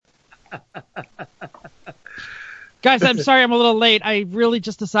Guys, I'm sorry I'm a little late. I really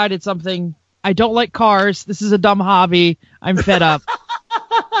just decided something. I don't like cars. This is a dumb hobby. I'm fed up.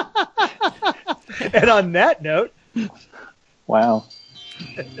 And on that note... Wow.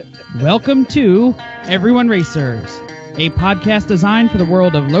 Welcome to Everyone Racers, a podcast designed for the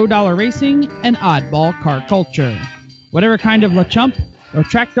world of low-dollar racing and oddball car culture. Whatever kind of LeChump or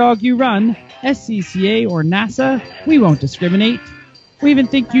track dog you run, SCCA or NASA, we won't discriminate. We even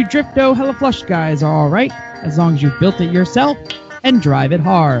think you Drifto Hella Flush guys are alright, as long as you've built it yourself and drive it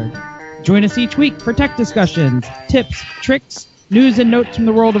hard. Join us each week for tech discussions, tips, tricks, news and notes from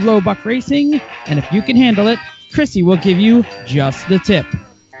the world of low buck racing, and if you can handle it, Chrissy will give you just the tip.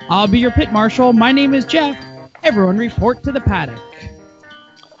 I'll be your pit marshal. My name is Jeff. Everyone report to the paddock.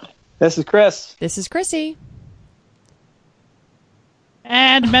 This is Chris. This is Chrissy.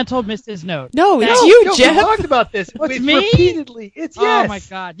 And Mental missed his note. No, it's you, Jeff. We talked about this. What's It's me? Repeatedly. It's yes. Oh, my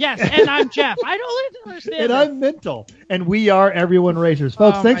God. Yes, and I'm Jeff. I don't understand And this. I'm Mental. And we are Everyone Racers.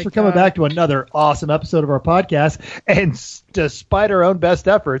 Folks, Oh, thanks my for coming God. back to another awesome episode of our podcast. And despite our own best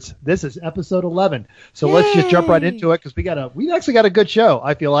efforts, this is episode 11. So let's just jump right into it because we actually got a good show,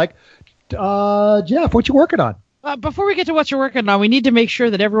 I feel like. Jeff, what you working on? Before we get to what you're working on, we need to make sure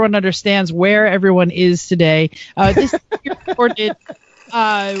that everyone understands where everyone is today. This is recorded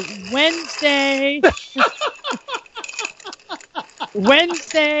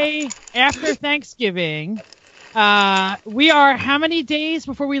Wednesday after Thanksgiving. We are how many days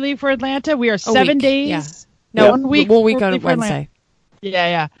before we leave for Atlanta? We are 7 week, days. yeah. No, 1 week. 1 week before we on leave for Wednesday. Atlanta.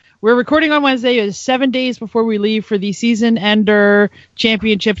 Yeah. We're recording on Wednesday. It's 7 days before we leave for the season ender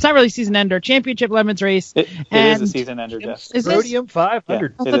championship. It's not really season ender, championship lemons race. It is a season ender, Jeff. Is this? Rhodium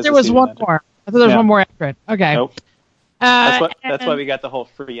 500. I It thought is there a was season one ender. more. I thought there was one more after it. Okay. Nope. That's and- why we got the whole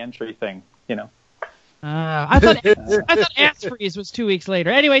free entry thing, you know. I thought Ass Freeze was 2 weeks later.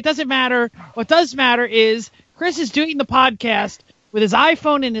 Anyway, it doesn't matter. What does matter is Chris is doing the podcast with his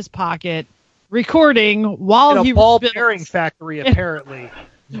iPhone in his pocket, recording while In he a ball rebuilds- bearing factory, apparently.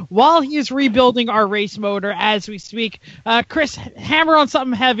 while he's rebuilding our race motor as we speak. Chris, hammer on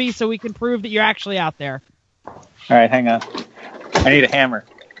something heavy so we can prove that you're actually out there. All right, hang on. I need a hammer.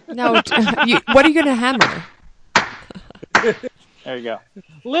 No, what are you going to hammer? There you go.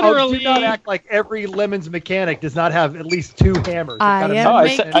 Literally. Do not act like every Lemons mechanic does not have at least 2 hammers. I Gotta am- Oh, I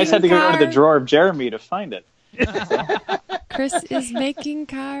Making just had to go into the car. drawer of Jeremy to find it. Chris is making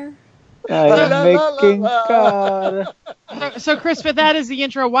car. I am making car. So, Chris, but that is the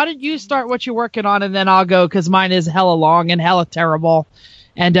intro. Why don't you start what you're working on, and then I'll go, because mine is hella long and hella terrible.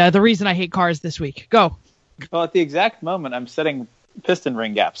 And the reason I hate cars this week. Go. Well, at the exact moment, I'm setting piston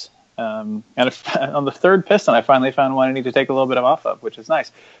ring gaps. And on the third piston, I finally found one I need to take a little bit off of, which is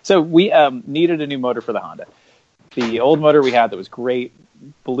nice. So we needed a new motor for the Honda. The old motor we had that was great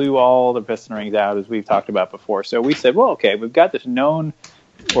blew all the piston rings out, as we've talked about before. So we said, well, okay, we've got this known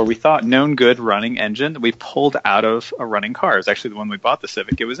good running engine that we pulled out of a running car. It's actually the one we bought, the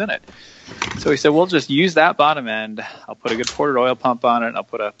Civic. It was in it. So we said, we'll just use that bottom end. I'll put a good ported oil pump on it, and I'll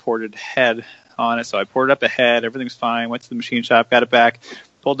put a ported head on it. So I ported up the head. Everything's fine. Went to the machine shop, got it back,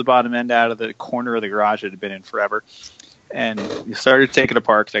 pulled the bottom end out of the corner of the garage it had been in forever, and you started to take it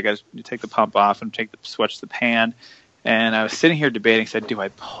apart because I got to take the pump off and switch the pan. And I was sitting here debating, said, do I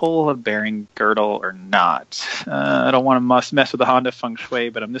pull a bearing girdle or not? I don't want to mess with the Honda feng shui,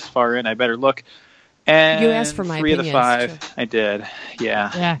 but I'm this far in, I better look. And You asked for my 3 of the opinion, 5, I did.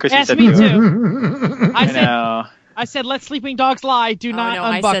 Yeah. Chrissy Ask said me do it. too. I know. I said, let sleeping dogs lie. Do not no,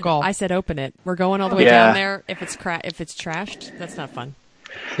 unbuckle. I said open it. We're going all the way Yeah. down there. If it's trashed, that's not fun.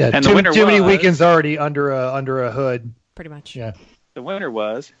 Yeah, And the too winner many was- weekends already under a hood. Pretty much. Yeah. The winner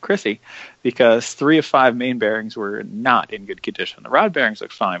was Chrissy, because 3 of 5 main bearings were not in good condition. The rod bearings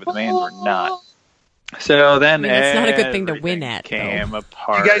looked fine, but the mains were not. So then, I mean, that's not a good thing to everything win at, Came though.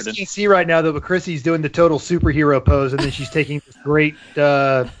 apart. You guys can't see right now, though, but Chrissy's doing the total superhero pose, and then she's taking this great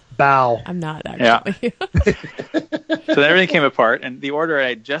bow. I'm not, actually. So then everything came apart, and the order I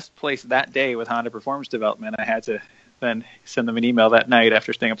had just placed that day with Honda Performance Development, I had to then send them an email that night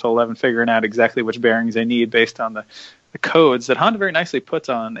after staying up till 11, figuring out exactly which bearings I need based on the codes that Honda very nicely puts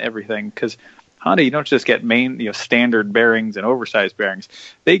on everything. Because Honda, you don't just get standard bearings and oversized bearings.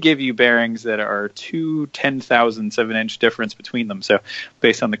 They give you bearings that are 2 10,007-inch difference between them. So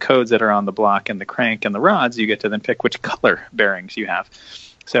based on the codes that are on the block and the crank and the rods, you get to then pick which color bearings you have.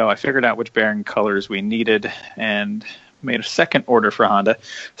 So I figured out which bearing colors we needed and made a second order for Honda.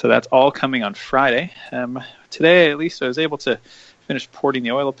 So that's all coming on Friday. Today, at least, I was able to finish porting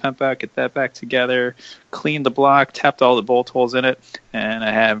the oil pump out, get that back together, clean the block, tapped all the bolt holes in it, and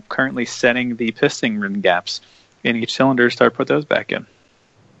I have currently setting the piston ring gaps in each cylinder to start put those back in.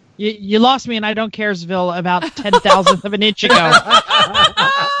 You lost me, and I don't caresville about 10,000th of an inch ago.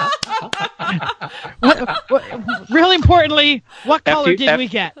 Really importantly, what color did we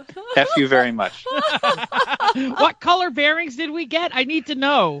get? F you very much. What color bearings did we get? I need to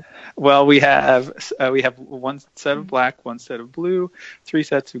know. Well, we have one set of black, one set of blue, 3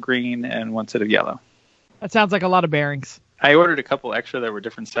 sets of green, and 1 set of yellow. That sounds like a lot of bearings. I ordered a couple extra that were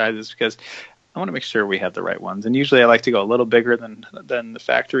different sizes because I want to make sure we have the right ones. And usually I like to go a little bigger than the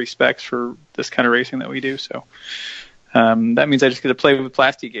factory specs for this kind of racing that we do. So that means I just get to play with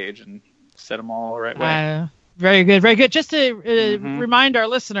plastic gauge and set them all the right way. Very good, very good. Just to remind our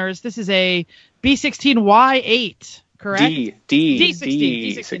listeners, this is a B16Y8, correct?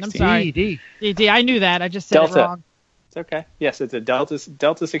 D16. I'm sorry. D. I knew that. I just said Delta. it wrong. It's okay. Yes, it's a Delta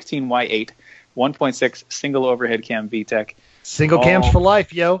 16Y8, 1.6 single overhead cam VTEC. Single cams for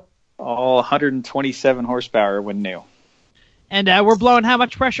life, yo. All 127 horsepower when new. And we're blowing how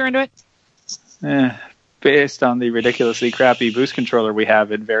much pressure into it? Based on the ridiculously crappy boost controller we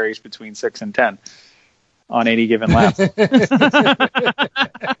have, it varies between 6 and 10 on any given lap. Hey,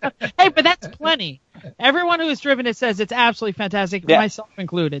 but that's plenty. Everyone who has driven it says it's absolutely fantastic, myself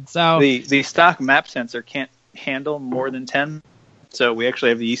included. So the stock map sensor can't handle more than 10, so we actually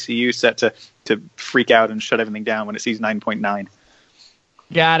have the ECU set to freak out and shut everything down when it sees 9.9.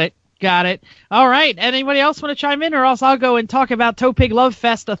 Got it. All right. Anybody else want to chime in, or else I'll go and talk about Toe Pig Love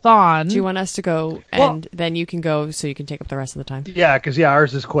Fest-a-thon? Do you want us to go, and then you can go so you can take up the rest of the time? Yeah, because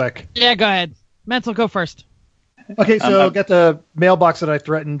ours is quick. Yeah, go ahead. Mental, go first. Okay, so got the mailbox that I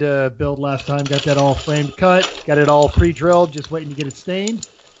threatened to build last time. Got that all framed cut. Got it all pre-drilled, just waiting to get it stained.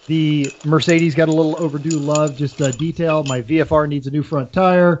 The Mercedes got a little overdue love, just detail. My VFR needs a new front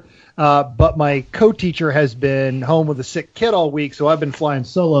tire. But my co-teacher has been home with a sick kid all week, so I've been flying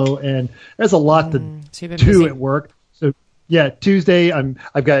solo, and there's a lot to do at work. So, yeah, Tuesday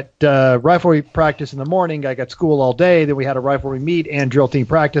I've got riflery practice in the morning. I got school all day. Then we had a riflery meet and drill team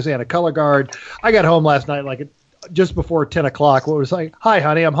practice and a color guard. I got home last night just before 10 o'clock. What was like, hi,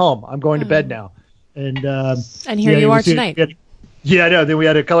 honey, I'm home. I'm going to bed now. And here you are tonight. Yeah, I know. Then we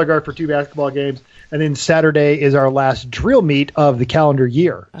had a color guard for 2 basketball games. And then Saturday is our last drill meet of the calendar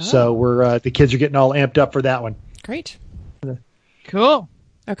year. Oh. So the kids are getting all amped up for that one. Great. Cool.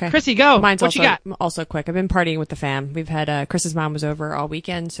 Okay. Chrissy, go. Mine's what you got? Also quick. I've been partying with the fam. We've had Chris's mom was over all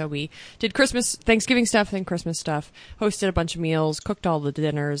weekend, so we did Thanksgiving stuff, then Christmas stuff, hosted a bunch of meals, cooked all the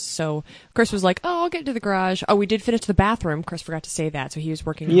dinners. So Chris was like, "Oh, I'll get into the garage." Oh, we did finish the bathroom. Chris forgot to say that, so he was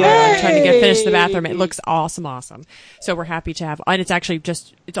working hard trying to finish the bathroom. It looks awesome. So we're happy to have, and it's actually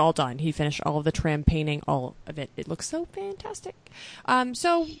it's all done. He finished all of the trim, painting, all of it. It looks so fantastic.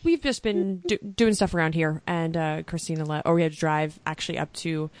 So we've just been doing stuff around here, and Christina we had to drive actually up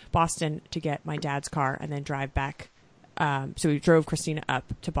to Boston to get my dad's car and then drive back. So we drove Christina up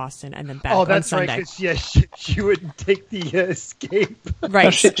to Boston and then back on Sunday. Right, 'cause, she wouldn't take the escape. Right.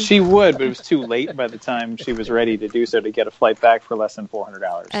 No, she would, but it was too late by the time she was ready to do so to get a flight back for less than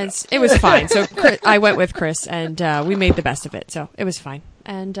 $400. And it was fine. So I went with Chris, and we made the best of it. So it was fine.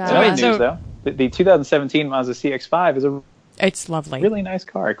 And news, though. The 2017 Mazda CX-5 is it's lovely. Really nice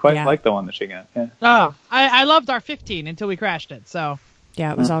car. I quite like the one that she got. Yeah. Oh, I loved our 15 until we crashed it. So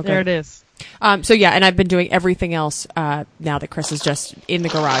yeah, it was all good. There it is. So yeah, and I've been doing everything else now that Chris is just in the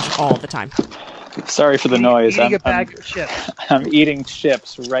garage all the time. Sorry for the noise. Eating a bag of chips. I'm eating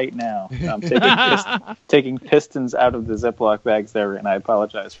chips right now. I'm taking pistons out of the Ziploc bags there, and I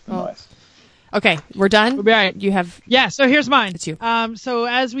apologize for the noise. Okay, we're done. We'll be all right. You have so here's mine. It's you. So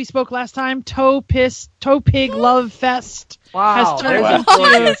as we spoke last time, Toe Pig Love Fest has turned into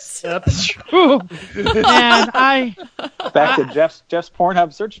and back to Jeff's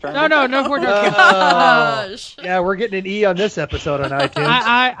Pornhub search term. No Pornhub. Yeah, we're getting an E on this episode on iTunes.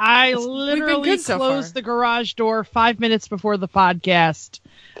 I literally closed the garage door 5 minutes before the podcast.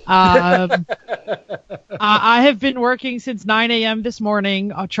 I have been working since 9 a.m. this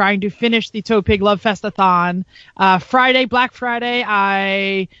morning trying to finish the Toe Pig Love Fest-a-thon. Black Friday,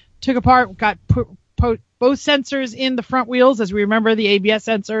 I took apart, got both sensors in the front wheels. As we remember, the ABS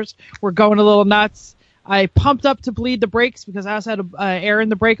sensors were going a little nuts. I pumped up to bleed the brakes because I also had air in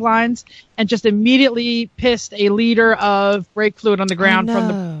the brake lines, and just immediately pissed a liter of brake fluid on the ground from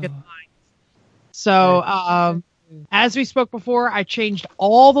the brake lines. So, as we spoke before, I changed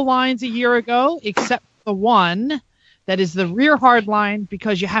all the lines a year ago, except the one that is the rear hard line,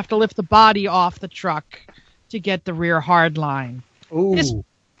 because you have to lift the body off the truck to get the rear hard line. Ooh.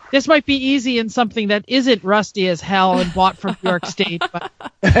 This might be easy in something that isn't rusty as hell and bought from New York State, but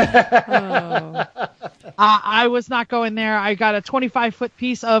I was not going there. I got a 25-foot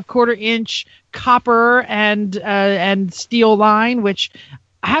piece of 1/4-inch copper and steel line, which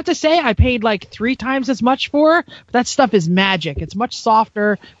I have to say I paid like 3 times as much for, but that stuff is magic. It's much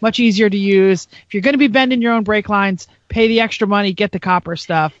softer, much easier to use. If you're going to be bending your own brake lines, pay the extra money, get the copper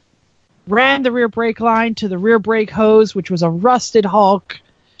stuff. Ran the rear brake line to the rear brake hose, which was a rusted Hulk.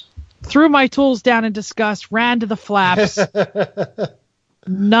 Threw my tools down in disgust, ran to the flaps.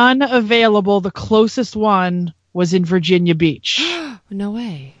 None available. The closest one was in Virginia Beach. No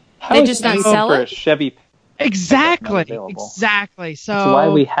way. How They is just not anything sell for a it? Chevy? Exactly. Available. Exactly. So That's why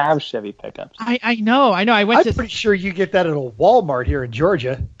we have Chevy pickups. I know. I went I'm to. pretty sure you get that at a Walmart here in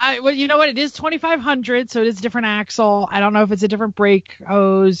Georgia. Well, you know what? It is 2,500, so it is a different axle. I don't know if it's a different brake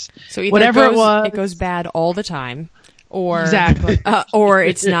hose. So either whatever it goes bad all the time, or Exactly. or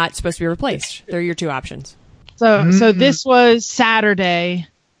it's not supposed to be replaced. They're your two options. So this was Saturday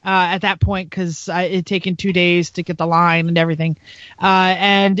at that point because it had taken 2 days to get the line and everything,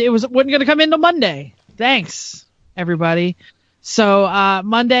 and it wasn't going to come in till Monday. Thanks, everybody. So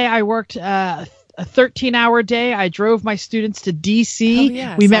Monday I worked a 13-hour day. I drove my students to D.C. Oh,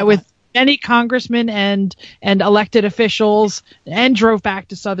 yeah, I We saw met with that. many congressmen and elected officials and drove back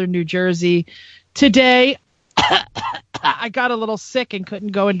to southern New Jersey. Today, I got a little sick and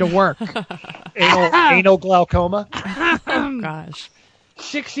couldn't go into work. Anal glaucoma. Oh gosh.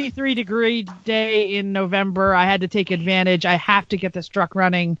 63-degree day in November. I had to take advantage. I have to get this truck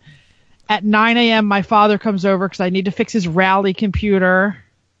running. At 9 a.m., my father comes over because I need to fix his rally computer.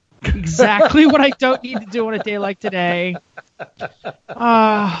 Exactly what I don't need to do on a day like today.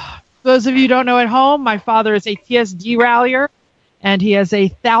 Those of you who don't know at home, my father is a TSD rallier, and he has a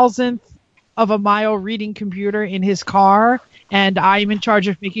 1,000th of a mile reading computer in his car, and I'm in charge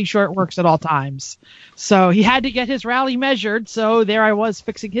of making sure it works at all times. So he had to get his rally measured, so there I was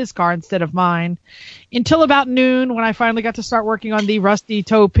fixing his car instead of mine. Until about noon, when I finally got to start working on the Rusty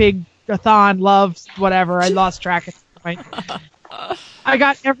Tow Pig-a-thon, loves, whatever. I lost track at that point. I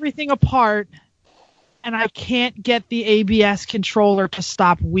got everything apart, and I can't get the ABS controller to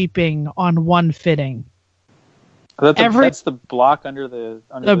stop weeping on one fitting. That's the block under the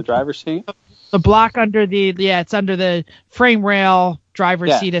driver's seat. The block under it's under the frame rail,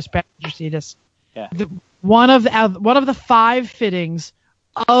 driver's seat, passenger seat. Yeah. One of the 5 fittings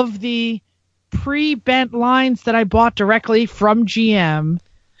of the pre-bent lines that I bought directly from GM,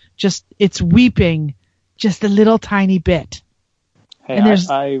 it's weeping just a little tiny bit. Hey, And there's-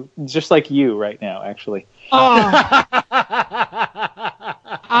 I just like you right now, actually. Oh.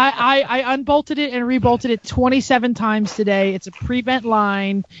 I unbolted it and rebolted it 27 times today. It's a pre-bent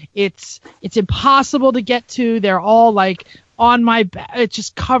line. It's impossible to get to. They're all like on my back. It's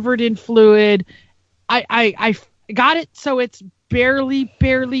just covered in fluid. I got it so it's barely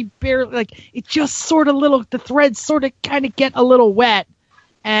like it just sort of the threads sort of kind of get a little wet.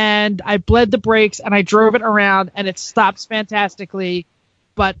 And I bled the brakes and I drove it around and it stops fantastically,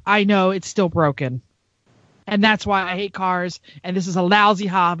 but I know it's still broken. And that's why I hate cars, and this is a lousy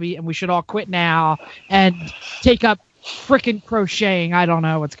hobby, and we should all quit now and take up frickin' crocheting. I don't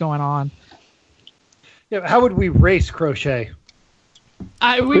know what's going on. Yeah, how would we race crochet?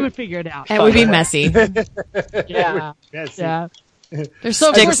 We would figure it out. It would be messy. Yeah. Yes. Yeah. There's So,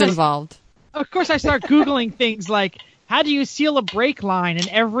 of sticks course, involved. Of course, I start Googling things like, how do you seal a brake line? And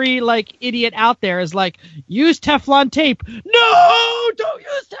every idiot out there is like, use Teflon tape. No, don't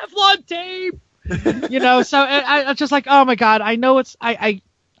use Teflon tape. So I'm just like, oh my God, I know I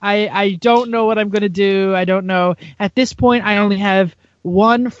don't know what I'm going to do. I don't know. At this point, I only have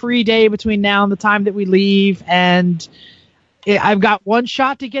one free day between now and the time that we leave. And I've got one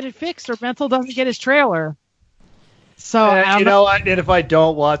shot to get it fixed or Mental doesn't get his trailer. So and if I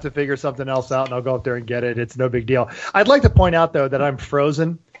don't, we'll have to figure something else out, and I'll go up there and get it. It's no big deal. I'd like to point out though that I'm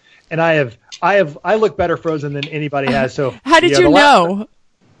frozen, and I look better frozen than anybody has. So How did you know?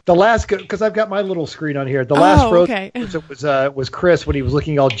 The last, because I've got my little screen on here. The last frozen was Chris when he was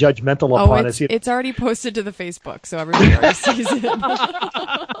looking all judgmental upon us. It's already posted to the Facebook, so everybody already sees it.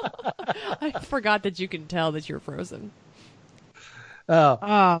 I forgot that you can tell that you're frozen.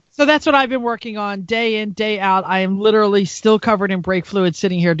 Oh. So that's what I've been working on day in, day out. I am literally still covered in brake fluid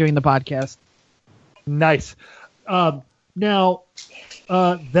sitting here doing the podcast. Nice. Now,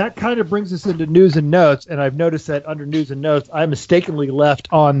 that kind of brings us into news and notes, and I've noticed that under news and notes, I mistakenly left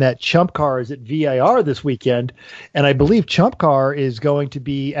on that Chump Car is at VIR this weekend, and I believe Chump Car is going to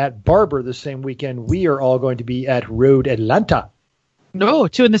be at Barber the same weekend. We are all going to be at Road Atlanta. No,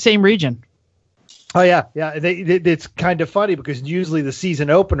 2 in the same region. Oh, yeah. It's kind of funny because usually the season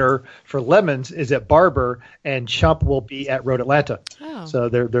opener for Lemons is at Barber, and Chump will be at Road Atlanta. Oh. So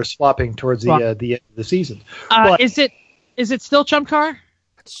they're swapping towards the end of the season. Is it still Chump Car?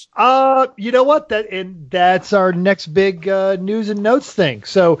 You know what? That's our next big news and notes thing.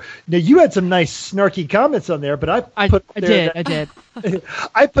 So now you had some nice snarky comments on there, but I did.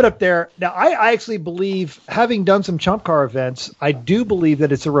 I put up there. Now I actually believe, having done some Chump Car events, I do believe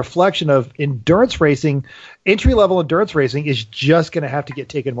that it's a reflection of endurance racing. Entry level endurance racing is just going to have to get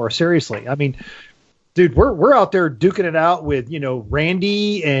taken more seriously. I mean, dude, we're out there duking it out with,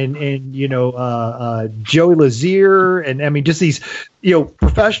 Randy and Joey Lazier, and I mean just these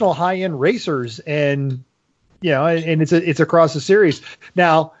professional high end racers, and and it's across the series.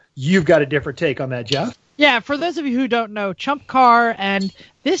 Now you've got a different take on that, Jeff. Yeah, for those of you who don't know, Chump Car, and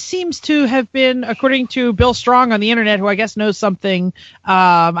this seems to have been, according to Bill Strong on the internet, who I guess knows something.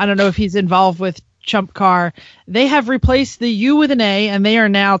 I don't know if he's involved with Chump Car. They have replaced the U with an A, and they are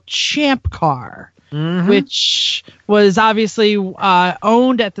now Champ Car. Mm-hmm. Which was obviously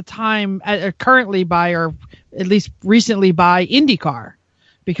owned at the time, currently by, or at least recently by, IndyCar,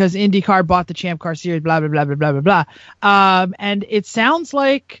 because IndyCar bought the Champ Car series, blah, blah, blah, blah, blah, blah, blah. And it sounds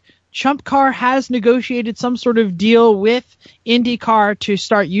like Chump Car has negotiated some sort of deal with IndyCar to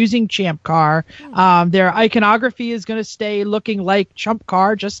start using Champ Car. Their iconography is going to stay looking like Chump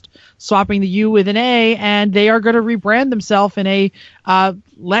Car, just swapping the U with an A, and they are going to rebrand themselves in a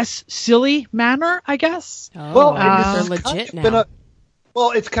less silly manner, I guess. Oh, they're legit now.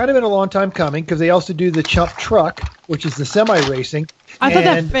 It's kind of been a long time coming, because they also do the Chump Truck, which is the semi-racing. I thought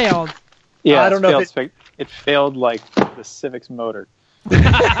that failed. Yeah, I don't know if it failed like the Civic's motor.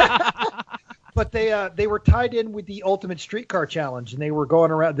 But they were tied in with the Ultimate Streetcar Challenge, and they were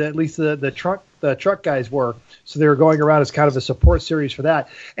going around. At least the truck guys were. So they were going around as kind of a support series for that.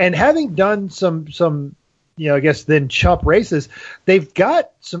 And having done some I guess then Chump races, they've got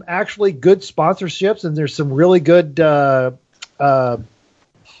some actually good sponsorships, and there's some really good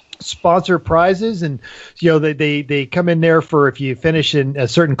sponsor prizes, and they come in there for if you finish in a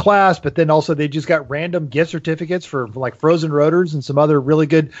certain class, but then also they just got random gift certificates for like frozen rotors and some other really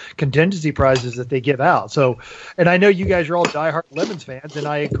good contingency prizes that they give out. So, and I know you guys are all diehard Lemons fans, and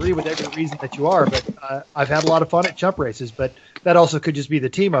I agree with every reason that you are, but I've had a lot of fun at Chump races, but that also could just be the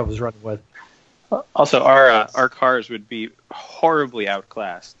team I was running with. Also, our cars would be horribly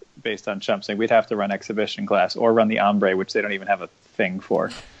outclassed based on Chump saying we'd have to run exhibition class or run the Ombre, which they don't even have a thing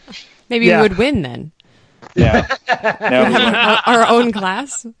for. Maybe we would win then. Yeah. Our own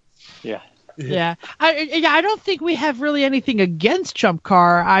class. Yeah. Yeah. I don't think we have really anything against Chump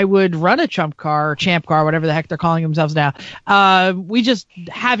Car. I would run a Chump Car or Champ Car, whatever the heck they're calling themselves now. We just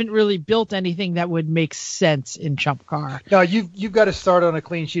haven't really built anything that would make sense in Chump Car. No, you've got to start on a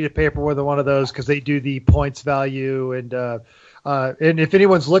clean sheet of paper with one of those, because they do the points value, and if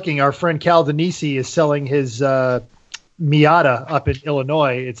anyone's looking, our friend Cal Denisi is selling his Miata up in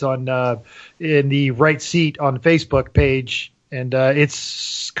Illinois. It's on in the right seat on the Facebook page, and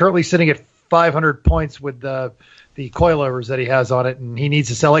it's currently sitting at 500 points with the coilovers that he has on it, and he needs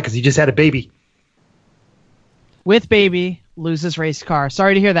to sell it because he just had a baby. With baby, loses race car.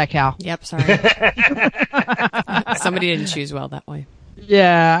 Sorry to hear that, Cal. Yep, sorry. Somebody didn't choose well that way.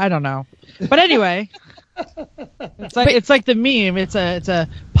 Yeah, I don't know. But anyway, it's like the meme. It's a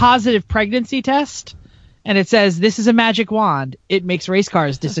positive pregnancy test. And it says, "This is a magic wand. It makes race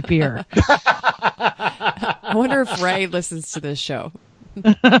cars disappear." I wonder if Ray listens to this show.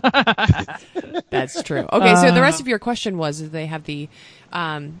 That's true. Okay, so the rest of your question was: do they have the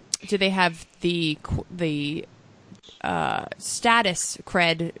status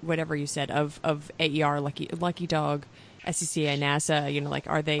cred, whatever you said, of AER, Lucky Dog, SCCA, NASA? Like,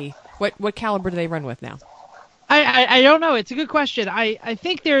 are they what caliber do they run with now? I don't know. It's a good question. I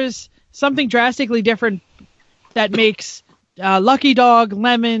think there's something drastically different that makes Lucky Dog,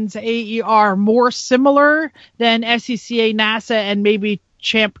 Lemons, AER more similar than SCCA, NASA, and maybe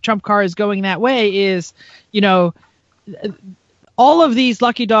Chump Car is going that way. Is all of these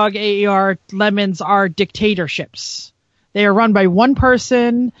Lucky Dog, AER, Lemons are dictatorships. They are run by one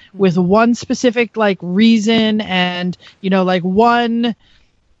person with one specific reason and one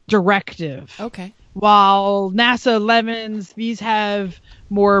directive. Okay. While NASA, Lemons, these have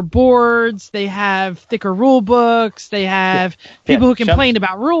more boards, they have thicker rule books, they have people who complain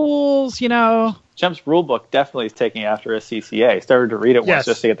about rules, Chump's rule book definitely is taking after SCCA. I started to read it once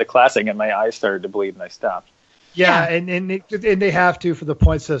just to get the classic, and my eyes started to bleed, and I stopped. Yeah. And they have to for the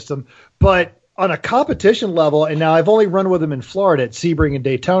point system. But on a competition level, and now I've only run with them in Florida at Sebring and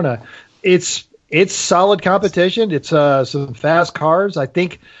Daytona, it's solid competition. It's some fast cars. I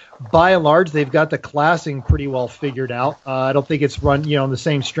think by and large, they've got the classing pretty well figured out. I don't think it's run, on the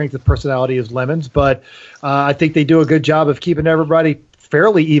same strength of personality as Lemons, but I think they do a good job of keeping everybody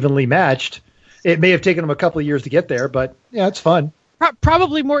fairly evenly matched. It may have taken them a couple of years to get there, but yeah, it's fun.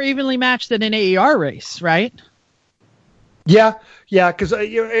 probably more evenly matched than an AER race, right? Yeah, because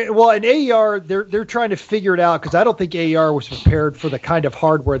an AER they're trying to figure it out because I don't think AER was prepared for the kind of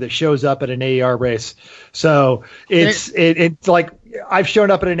hardware that shows up at an AER race. So it's like I've shown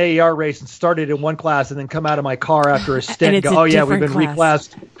up at an AER race and started in one class and then come out of my car after a stint and go, we've been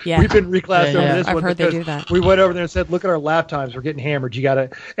reclassed. Yeah. We've been reclassed over this I've one heard they because do that. we went over there and said, look at our lap times, we're getting hammered. You got to,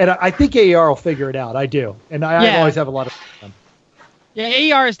 and I think AER will figure it out. I do, and I always have a lot of fun. Yeah,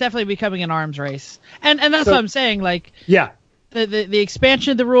 AER is definitely becoming an arms race, and that's what I'm saying. Like, the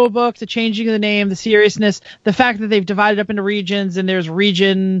expansion of the rule book, the changing of the name, the seriousness, the fact that they've divided up into regions and there's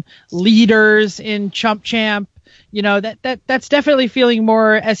region leaders in Chump Champ. You know, that's definitely feeling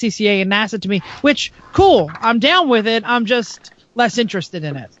more SCCA and NASA to me. Which cool, I'm down with it. I'm just less interested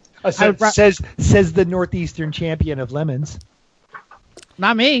in it. Says the Northeastern champion of lemons.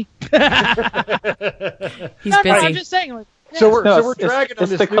 Not me. He's busy. I'm just saying. Like, So we're dragging on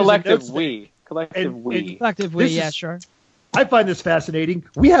it's this the news and collective notes we. Collective we. Collective we, sure. I find this fascinating.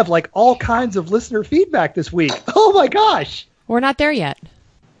 We have like all kinds of listener feedback this week. Oh my gosh. We're not there yet.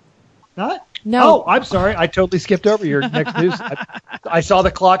 Not? No. Oh, I'm sorry. I totally skipped over your next news. I saw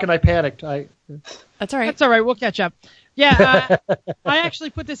the clock and I panicked. That's all right. That's all right. We'll catch up. Yeah, I actually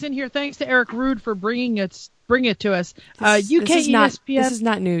put this in here thanks to Eric Rude for bringing it to us. UK ESPN. This is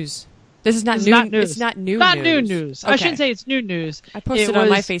not news. This is not It's new. not news. It's not new. Not news. new news. Okay. I shouldn't say it's new news. I posted on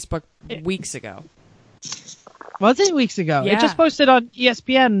my Facebook weeks ago. Was it weeks ago? Yeah. It just posted on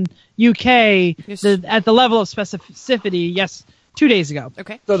ESPN UK Yes. at the level of specificity. Yes, 2 days ago.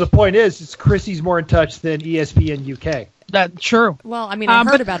 Okay. So the point is Chrissy's more in touch than ESPN UK. That's true. Well, I mean, I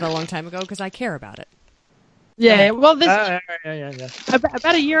heard but- about it a long time ago because I care about it. Yeah. Well, this Yeah.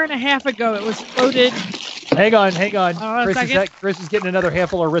 about a year and a half ago, it was floated. Hang on. a second. Chris is getting another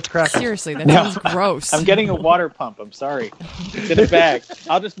handful of Ritz crackers. Seriously, that sounds gross. I'm getting a water pump. I'm sorry. It's in a bag.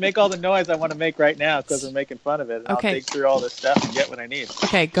 I'll just make all the noise I want to make right now because we're making fun of it. And Okay. I'll dig through all this stuff and get what I need.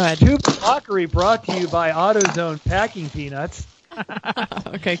 Okay, go ahead. Tube Mockery brought to you by AutoZone Packing Peanuts.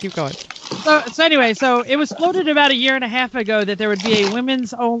 Okay, keep going. So anyway, it was floated about a year and a half ago that there would be a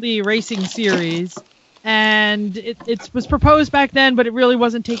women's only racing series. And it was proposed back then, but it really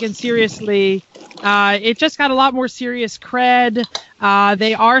wasn't taken seriously. It just got a lot more serious cred.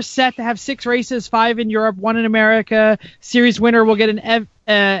 They are set to have 6 races, 5 in Europe, 1 in America. Series winner will get an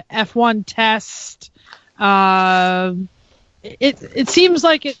F1 test. It seems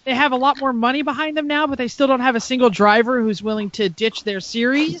like they have a lot more money behind them now, but they still don't have a single driver who's willing to ditch their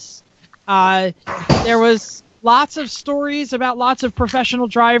series. There was lots of stories about lots of professional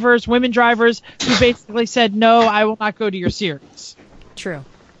drivers, women drivers, who basically said, no, I will not go to your series. True.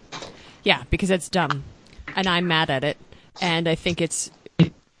 Yeah, because it's dumb. And I'm mad at it. And I think it's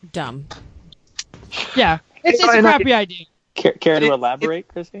dumb. Yeah, it's a crappy idea. Care to elaborate,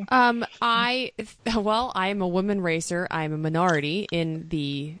 Chrissy? I am a woman racer. I'm a minority in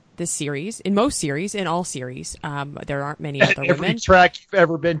this series, in most series, in all series. There aren't many other Every women. track you've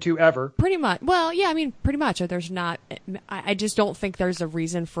ever been to ever. Pretty much. Well, yeah, I mean, pretty much. There's not. I just don't think there's a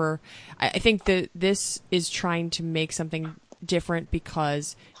reason for. I think that this is trying to make something different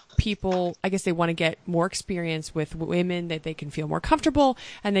because people, I guess, they want to get more experience with women, that they can feel more comfortable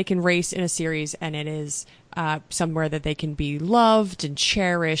and they can race in a series, and it is somewhere that they can be loved and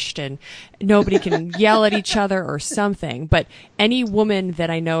cherished and nobody can yell at each other or something. But any woman that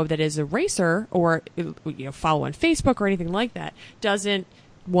I know that is a racer or follow on Facebook or anything like that doesn't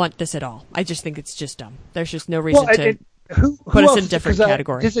want this at all. I just think it's just dumb. There's just no reason to put us in different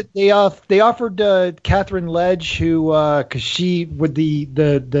categories. They offered Catherine Ledge, who because she with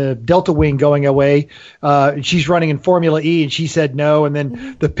the Delta Wing going away, she's running in Formula E, and she said no. And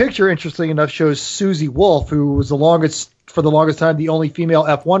then the picture, interesting enough, shows Susie Wolf, who was for the longest time the only female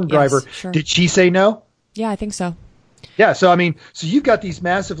F1 driver. Sure. Did she say no? Yeah, I think so. Yeah, so I mean, so you've got these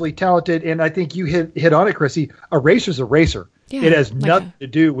massively talented, and I think you hit on it, Chrissy. A racer's a racer. Yeah, it has nothing to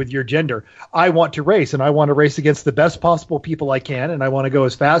do with your gender. I want to race, and I want to race against the best possible people I can, and I want to go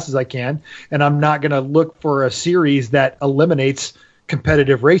as fast as I can, and I'm not going to look for a series that eliminates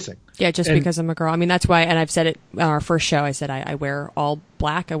competitive racing. Yeah, because I'm a girl. I mean, that's why, and I've said it on our first show, I said I wear all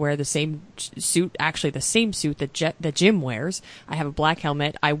black. I wear the same suit, actually the same suit that Jim wears. I have a black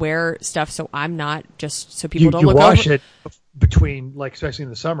helmet. I wear stuff so I'm not just so people don't look over. You wash it between, like, especially in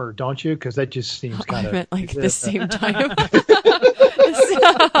the summer, don't you? Because that just seems kind of... I meant like the same type.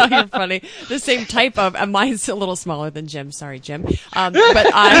 You're funny. The same type of... mine's a little smaller than Jim's. Sorry, Jim. But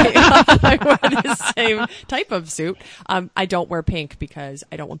I wear the same type of suit. I don't wear pink because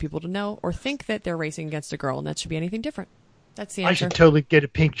I don't want people to know or think that they're racing against a girl, and that should be anything different. That's the I answer. should totally get a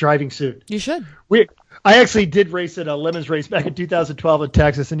pink driving suit. You should. I actually did race at a Lemons race back in 2012 in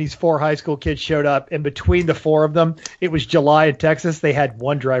Texas, and these 4 high school kids showed up, and between the 4 of them, it was July in Texas. They had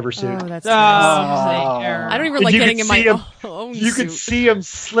one driver suit. Oh, that's Oh, nice. I don't even And like you getting could in my see 'em- own You suit. could see them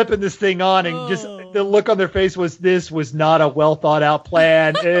slipping this thing on, and just the look on their face was, this was not a well thought out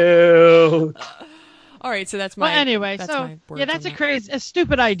plan. Ew. All right, so that's my. Well, anyway, that's so my words yeah, that's on a that. a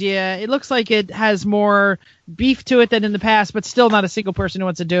stupid idea. It looks like it has more beef to it than in the past, but still not a single person who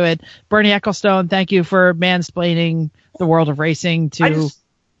wants to do it. Bernie Ecclestone, thank you for mansplaining the world of racing to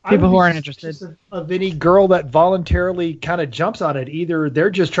people who aren't interested. Of any girl that voluntarily kind of jumps on it, either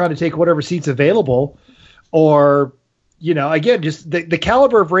they're just trying to take whatever seat's available, or again, just the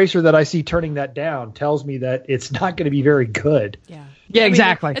caliber of racer that I see turning that down tells me that it's not going to be very good. Yeah. Yeah, I mean,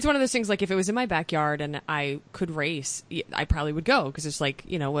 exactly. It's one of those things, like, if it was in my backyard and I could race, I probably would go, because it's like,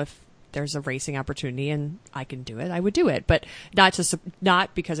 if there's a racing opportunity and I can do it, I would do it. But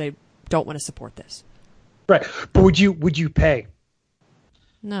not because I don't want to support this. Right. But would you pay?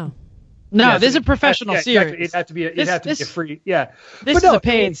 No. No, Yeah, this is so a professional exactly. series. It'd have to be a This- free. Yeah. This But is no, a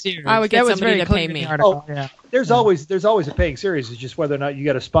paid series. I would get That was somebody very to pay clear in the me. article. Yeah. There's always a paying series. It's just whether or not you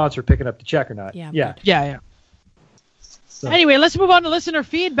got a sponsor picking up the check or not. Yeah. Yeah. Yeah. So- Anyway, let's move on to listener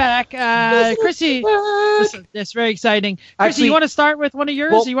feedback. Chrissy, that's very exciting. Chrissy, Actually- you want to start with one of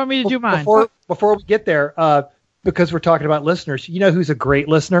yours, or you want me to do mine? Before we get there, because we're talking about listeners, you know who's a great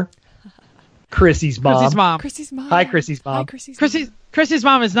listener? Chrissy's mom. Chrissy's mom. Chrissy's mom. Hi, Chrissy's mom. Hi, Chrissy's mom. Chrissy's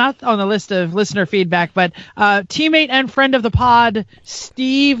mom is not on the list of listener feedback, but teammate and friend of the pod,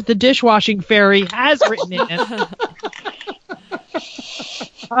 Steve the Dishwashing Fairy, has written in.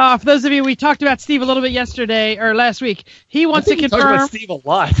 For those of you, we talked about Steve a little bit yesterday or last week. He wants to We talk confirm. about Steve a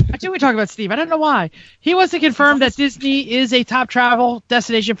lot. I think we talk about Steve. I don't know why. He wants to confirm that Disney is a top travel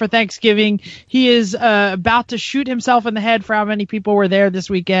destination for Thanksgiving. He is about to shoot himself in the head for how many people were there this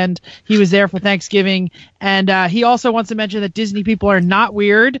weekend. He was there for Thanksgiving. And he also wants to mention that Disney people are not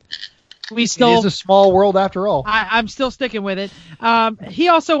weird. We still, It is a small world after all. I'm still sticking with it. He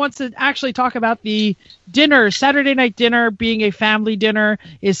also wants to actually talk about the dinner. Saturday night dinner being a family dinner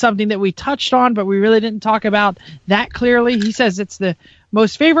is something that we touched on, but we really didn't talk about that clearly. He says it's the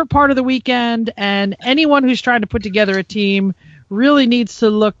most favorite part of the weekend, and anyone who's trying to put together a team really needs to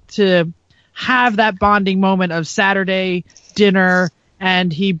look to have that bonding moment of Saturday dinner,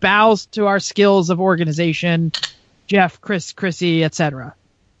 and he bows to our skills of organization, Jeff, Chrissy, etc.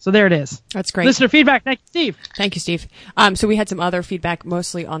 So there it is. That's great. Listener feedback. Thank you, Steve. Thank you, Steve. So we had some other feedback,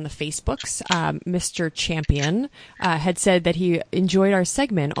 mostly on the Facebooks. Mr. Champion had said that he enjoyed our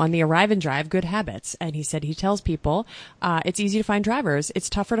segment on the Arrive and Drive Good Habits. And he said he tells people it's easy to find drivers.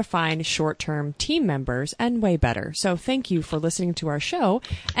 It's tougher to find short-term team members and way better. So thank you for listening to our show.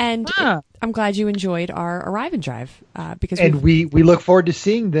 And I'm glad you enjoyed our Arrive and Drive. Because we look forward to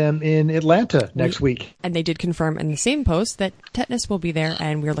seeing them in Atlanta next week. And they did confirm in the same post that Tetanus will be there,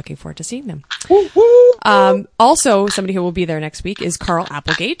 and we're looking forward to seeing them. Also, somebody who will be there next week is Carl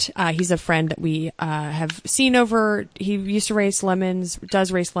Applegate. He's a friend that we have seen over. He used to race Lemons,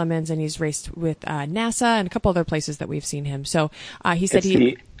 does race Lemons, and he's raced with NASA and a couple other places that we've seen him. So he said It's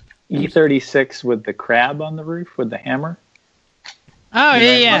the E36 with the crab on the roof with the hammer. Oh,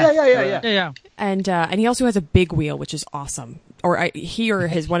 yeah. Yeah. And he also has a big wheel, which is awesome. Or he or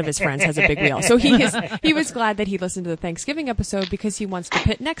one of his friends has a big wheel. So he was glad that he listened to the Thanksgiving episode because he wants to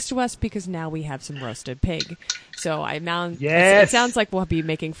pit next to us because now we have some roasted pig. So it sounds like we'll be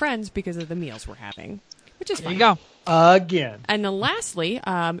making friends because of the meals we're having, which is fun. There you go. Again. And then lastly,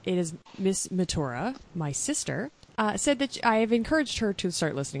 it is Miss Matura, my sister, said that I have encouraged her to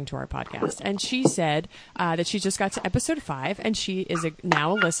start listening to our podcast. And she said that she just got to episode 5, and she is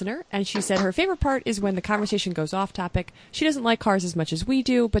now a listener. And she said her favorite part is when the conversation goes off topic. She doesn't like cars as much as we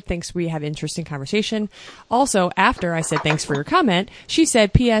do, but thinks we have interesting conversation. Also, after I said thanks for your comment, she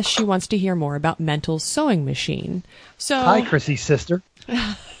said, P.S. she wants to hear more about Mental's sewing machine. So Hi, Chrissy's sister.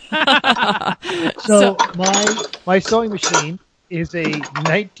 So my sewing machine is a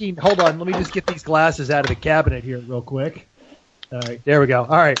 19. Hold on, let me just get these glasses out of the cabinet here real quick. All right, there we go.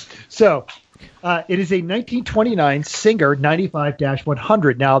 All right, so it is a 1929 Singer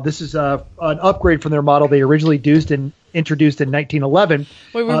 95-100. Now this is an upgrade from their model they originally introduced in 1911.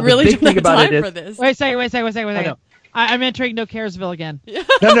 Wait, we really big don't thing have about time it for is, this. Wait a second. I know. I'm entering No Caresville again.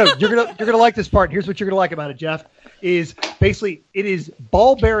 No, you're gonna like this part. Here's what you're gonna like about it, Jeff. Is basically it is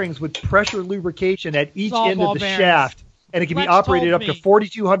ball bearings with pressure lubrication at each all end of ball the bearings. shaft, and it can be Flex operated up told to me.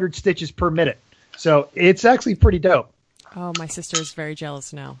 4,200 stitches per minute. So it's actually pretty dope. Oh, my sister's very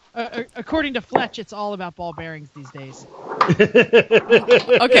jealous now. According to Fletch, it's all about ball bearings these days.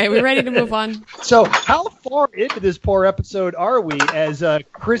 Okay, we ready to move on? So how far into this poor episode are we as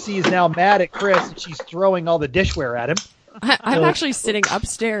Chrissy is now mad at Chris and she's throwing all the dishware at him? I'm actually sitting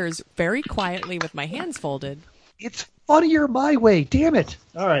upstairs very quietly with my hands folded. It's funnier my way. Damn it.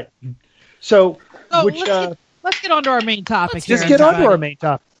 All right. So, let's get on to our main topic. Just get on to our main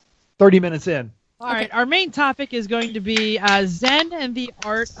topic. 30 minutes in. All right, our main topic is going to be Zen and the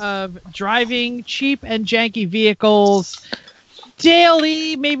art of driving cheap and janky vehicles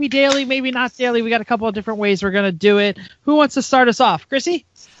daily, maybe not daily. We got a couple of different ways we're going to do it. Who wants to start us off? Chrissy?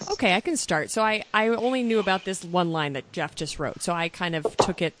 Okay, I can start. So I only knew about this one line that Jeff just wrote, so I kind of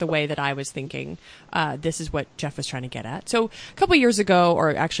took it the way that I was thinking. This is what Jeff was trying to get at. So a couple years ago,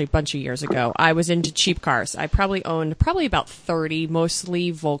 or actually a bunch of years ago, I was into cheap cars. I probably owned about 30,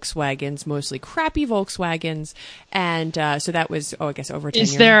 mostly Volkswagens, mostly crappy Volkswagens, and so that was, I guess over 10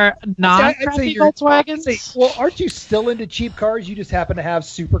 years. Is there non-crappy Volkswagens? Well, aren't you still into cheap cars? You just happen to have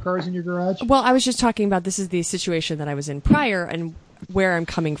supercars in your garage? Well, I was just talking about this is the situation that I was in prior, and where I'm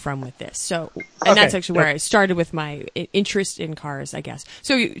coming from with this. So, and that's actually where I started with my interest in cars, I guess.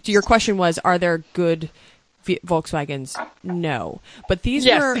 So your question was, are there good Volkswagens? No, but these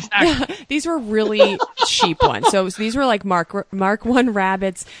were exactly. these were really cheap ones. So these were like Mark I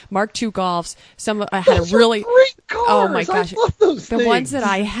Rabbits, Mark II Golfs. Some I had those a really great cars. Oh my gosh, I love those the things. ones that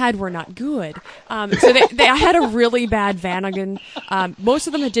I had were not good. So I had a really bad Vanagon. Most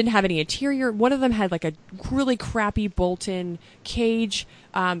of them didn't have any interior. One of them had like a really crappy bolt-in cage.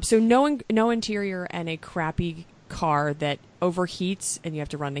 So no interior and a crappy car that overheats and you have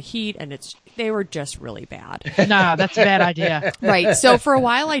to run the heat, and they were just really bad. No, that's a bad idea. Right. So for a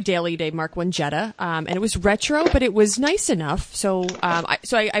while I dailied a Mark I Jetta, and it was retro, but it was nice enough. So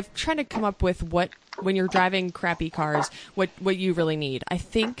I've tried to come up with what, when you're driving crappy cars, what you really need. I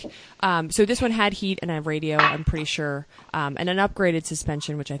think, so this one had heat and a radio, I'm pretty sure, and an upgraded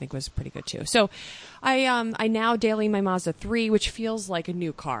suspension, which I think was pretty good too. So I now daily my Mazda 3, which feels like a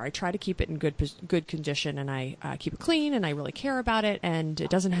new car. I try to keep it in good condition, and I keep it clean, and I really care about it, and it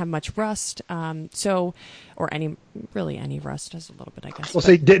doesn't have much rust. Or any rust, has a little bit, I guess.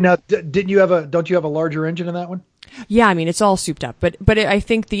 Well, don't you have a larger engine in that one? Yeah, I mean, it's all souped up, but I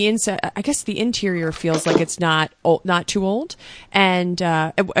think the interior feels like it's not too old. And,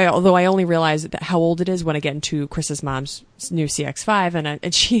 although I only realize how old it is when I get into Chris's mom's new CX-5,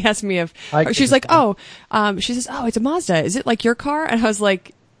 and she asked me she's like, she says, it's a Mazda. Is it like your car? And I was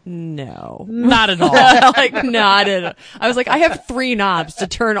like, no, not at all. Like, not at all. I was like, I have 3 knobs to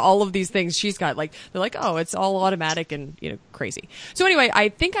turn all of these things she's got. Like, they're like, it's all automatic and, crazy. So anyway, I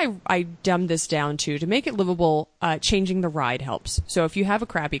think I dumbed this down to make it livable. Changing the ride helps. So if you have a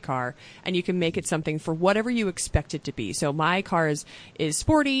crappy car and you can make it something for whatever you expect it to be. So my car is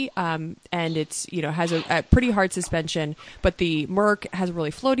sporty, and it's, has a pretty hard suspension, but the Merc has a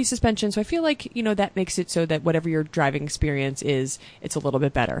really floaty suspension. So I feel like, that makes it so that whatever your driving experience is, it's a little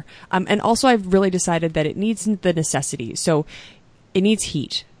bit better. And also I've really decided that it needs the necessities. So it needs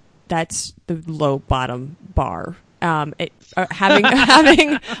heat. That's the low bottom bar. Having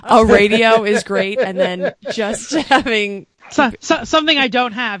a radio is great, and then just having something I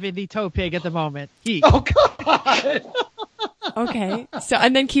don't have in the tow pig at the moment. Heat. Oh God. Okay. So,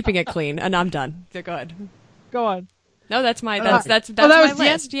 and then keeping it clean, and I'm done. So go ahead. Go on. No, that's my that my was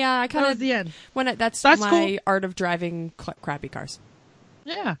list. The end. Yeah, I kind That of was the end. That's my cool. Art of driving crappy cars.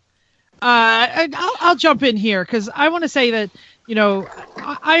 Yeah. I'll jump in here because I want to say that,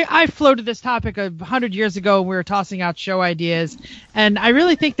 I floated this topic 100 years ago when we were tossing out show ideas. And I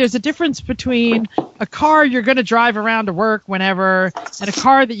really think there's a difference between a car you're going to drive around to work whenever and a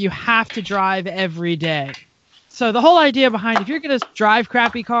car that you have to drive every day. So the whole idea behind, if you're going to drive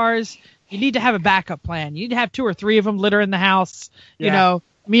crappy cars, you need to have a backup plan. You need to have 2 or 3 of them litter in the house,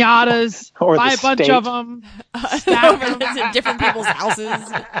 Miatas, Or buy a the bunch state. of them, stack them. It's in different people's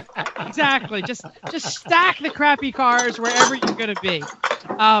houses. Exactly. Just stack the crappy cars wherever you're going to be.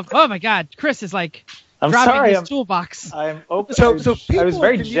 Oh my God, Chris is like I'm dropping sorry. his toolbox. I'm open. So people I was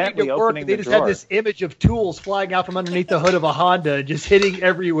very commuting gently to work, opening they the just drawer. had this image of tools flying out from underneath the hood of a Honda, just hitting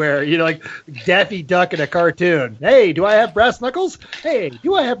everywhere. Like Daffy Duck in a cartoon. Hey, do I have brass knuckles? Hey,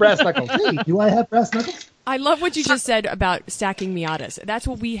 do I have brass knuckles? Hey, do I have brass knuckles? I love what you just said about stacking Miatas. That's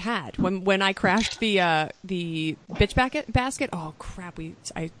what we had when I crashed the bitch basket. Oh crap!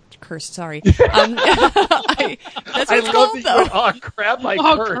 I cursed. Sorry. That's what it's love called, that though. you went,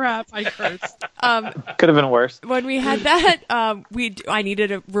 oh crap! I cursed. Could have been worse. When we had that, I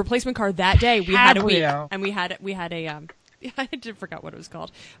needed a replacement car that day. We had a week, Cabrio. and we had a I forgot what it was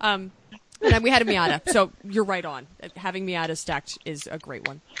called. And we had a Miata, so you're right on. Having Miata stacked is a great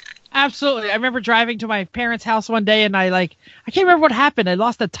one. Absolutely. I remember driving to my parents' house one day, and I can't remember what happened. I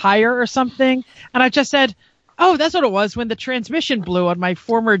lost a tire or something, and I just said, oh, that's what it was when the transmission blew on my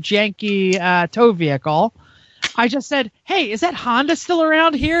former janky tow vehicle. I just said, hey, is that Honda still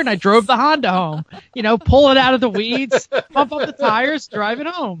around here? And I drove the Honda home, pull it out of the weeds, pump up the tires, drive it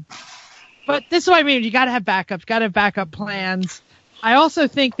home. But this is what I mean. You got to have backups, got to have backup plans. I also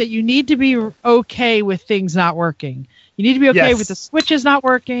think that you need to be okay with things not working. You need to be okay with the switches not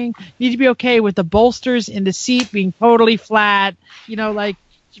working. You need to be okay with the bolsters in the seat being totally flat, like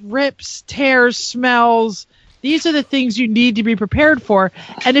rips, tears, smells. These are the things you need to be prepared for.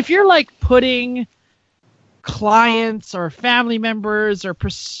 And if you're like putting clients or family members or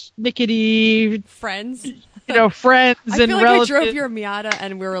persnickety friends, friends I feel and like relatives. I drove your Miata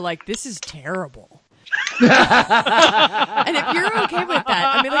and we were like, this is terrible. And if you're okay with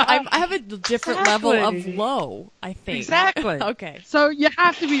that, I mean, I have a different level of low, I think. Exactly. Okay. So you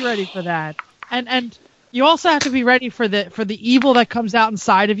have to be ready for that. And you also have to be ready for the evil that comes out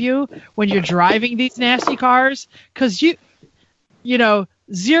inside of you when you're driving these nasty cars. Because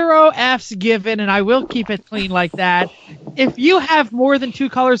zero F's given, and I will keep it clean like that. If you have more than 2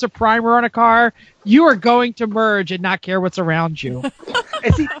 colors of primer on a car, you are going to merge and not care what's around you.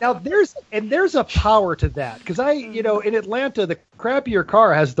 And see, now there's a power to that, because in Atlanta, the crappier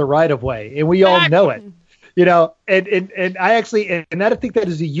car has the right of way, and we all know it. And I actually, and I think that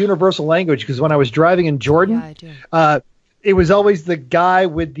is a universal language, because when I was driving in Jordan, it was always the guy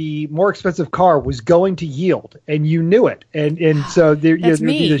with the more expensive car was going to yield, and you knew it. And so there'd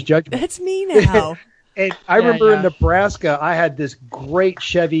be this judgment. That's me now. And I remember in Nebraska, I had this great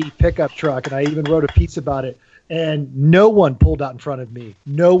Chevy pickup truck, and I even wrote a piece about it. And no one pulled out in front of me.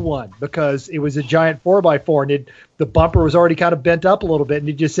 No one, because it was a giant 4x4, and the bumper was already kind of bent up a little bit. And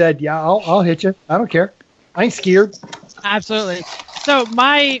he just said, "Yeah, I'll hit you. I don't care. I ain't scared." Absolutely. So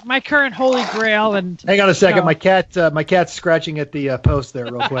my current holy grail, and hang on a second, my cat's scratching at the post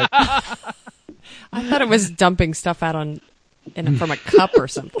there real quick. I thought it was dumping stuff out from a cup or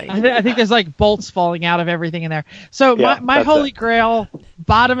something. I think there's like bolts falling out of everything in there. So my holy grail,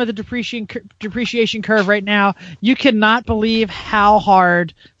 bottom of the depreciation curve right now. You cannot believe how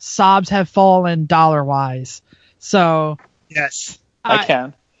hard Saabs have fallen dollar-wise. So yes, I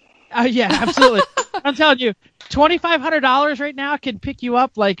can. Yeah, absolutely. I'm telling you, $2,500 right now can pick you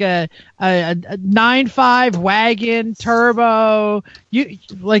up like a 9.5 wagon turbo. You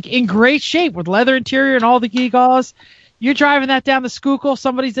like in great shape with leather interior and all the gewgaws. You're driving that down the Schuylkill.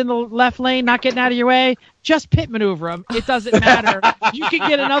 Somebody's in the left lane, not getting out of your way. Just pit maneuver them. It doesn't matter. You can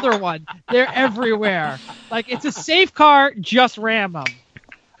get another one. They're everywhere. Like, it's a safe car. Just ram them.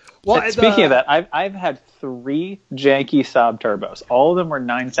 Well, speaking of that, I've had 3 janky Saab turbos. All of them were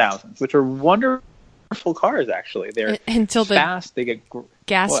 9,000s, which are wonderful cars. Actually, they're until fast. They get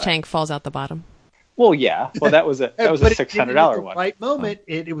gas tank falls out the bottom. Well, yeah. Well, that was a $600 one. Right moment.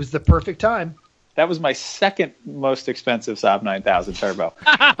 It was the perfect time. That was my second most expensive Saab 9000 turbo.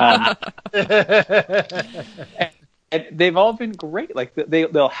 And they've all been great. Like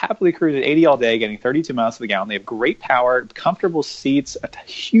they'll happily cruise at 80 all day, getting 32 miles to the gallon. They have great power, comfortable seats, a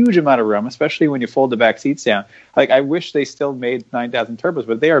huge amount of room, especially when you fold the back seats down. Like, I wish they still made 9000 turbos,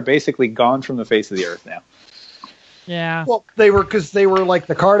 but they are basically gone from the face of the earth now. Yeah. Well, they were like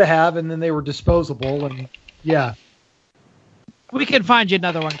the car to have, and then they were disposable, and yeah. We can find you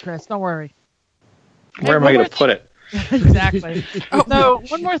another one, Chris. Don't worry. Where am I going to put it? Exactly. So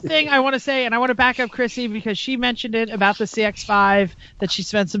one more thing I want to say, and I want to back up Chrissy because she mentioned it about the CX-5 that she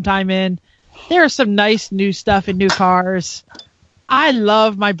spent some time in. There are some nice new stuff in new cars. I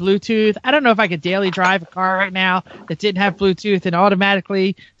love my Bluetooth. I don't know if I could daily drive a car right now that didn't have Bluetooth and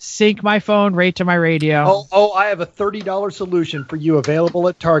automatically sync my phone right to my radio. Oh, I have a $30 solution for you available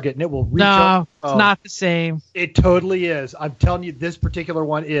at Target, and it will reach. No, it's not the same. It totally is. I'm telling you, this particular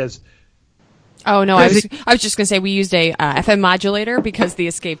one is. Oh, no, I was just going to say we used a FM modulator because the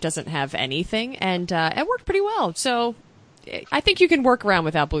Escape doesn't have anything, and it worked pretty well. So I think you can work around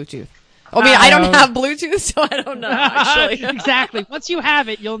without Bluetooth. I mean, I don't have Bluetooth, so I don't know, actually. Exactly. Once you have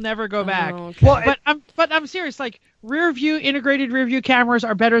it, you'll never go back. Okay. Well, but I'm serious. Like, integrated rear view cameras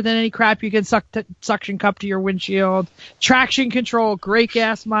are better than any crap you can suction cup to your windshield. Traction control, great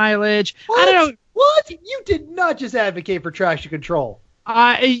gas mileage. What? I don't know. What? You did not just advocate for traction control.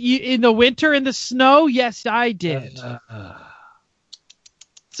 In the winter, in the snow, yes, I did.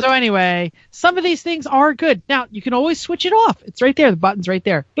 So anyway, some of these things are good. Now, you can always switch it off. It's right there. The button's right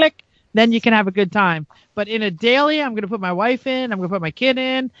there. Click. Then you can have a good time. But in a daily, I'm going to put my wife in. I'm going to put my kid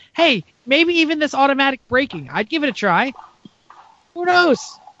in. Hey, maybe even this automatic braking. I'd give it a try. Who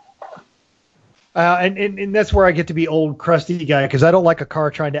knows? And that's where I get to be old crusty guy because I don't like a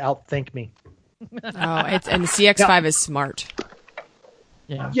car trying to outthink me. And the CX-5 is smart.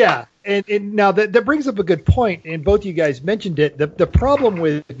 Yeah, and now that brings up a good point, and both you guys mentioned it. The problem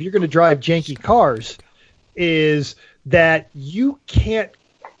with if you're going to drive janky cars is that you can't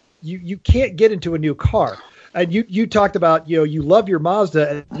get into a new car. And you talked about, you love your Mazda,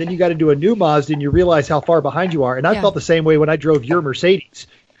 and then you got into a new Mazda, and you realize how far behind you are. And I felt the same way when I drove your Mercedes.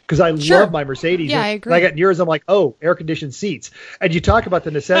 Because I love my Mercedes. Yeah, I agree. And I got yours, I'm like, air-conditioned seats. And you talk about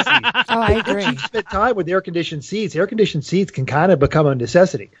the necessity. I agree. Once you spend time with air-conditioned seats can kind of become a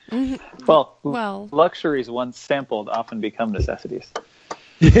necessity. Mm-hmm. Well, luxuries once sampled often become necessities.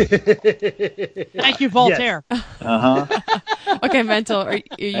 Thank you, Voltaire. Yes. Uh-huh. Okay, Mental, are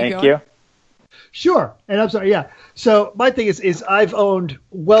you Thank going? you. Sure. And I'm sorry, yeah. So my thing is I've owned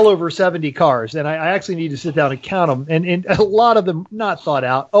well over 70 cars, and I actually need to sit down and count them. And a lot of them not thought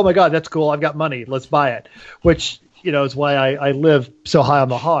out. Oh, my God, that's cool. I've got money. Let's buy it, which, is why I live so high on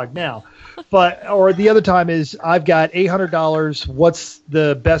the hog now. Or the other time is I've got $800. What's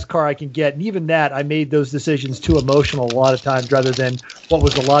the best car I can get? And even that, I made those decisions too emotional a lot of times rather than what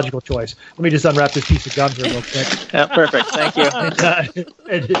was the logical choice. Let me just unwrap this piece of gum here real quick. Yeah, perfect. Thank you.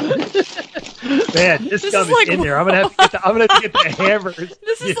 Man, this gum is in there. I'm gonna have to get the hammers.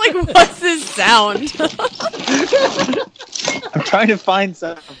 This is like, what's this sound? I'm trying to find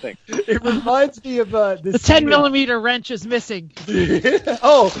something. It reminds me of the 10mm wrench is missing.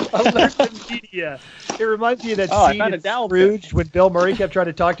 Alert media. It reminds me of that scene in Scrooge when Bill Murray kept trying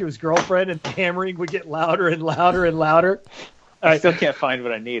to talk to his girlfriend and the hammering would get louder and louder and louder. I still can't find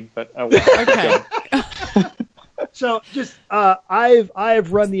what I need, but okay. So just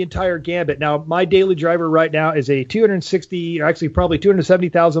I've run the entire gambit. Now my daily driver right now is a 260, or actually probably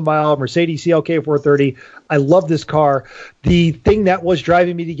 270,000 mile Mercedes CLK 430. I love this car. The thing that was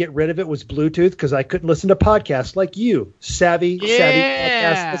driving me to get rid of it was Bluetooth because I couldn't listen to podcasts like you, savvy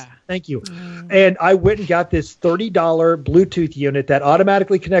podcasts. Thank you. And I went and got this $30 Bluetooth unit that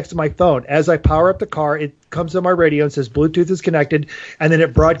automatically connects to my phone. As I power up the car, it comes to my radio and says Bluetooth is connected, and then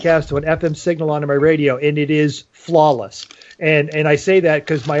it broadcasts to an FM signal onto my radio, and it is flawless. And I say that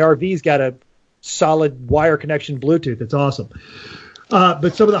because my RV's got a solid wire connection Bluetooth. It's awesome.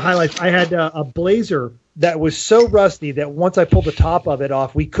 But some of the highlights, I had a Blazer that was so rusty that once I pulled the top of it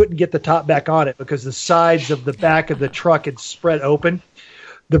off, we couldn't get the top back on it because the sides of the back of the truck had spread open.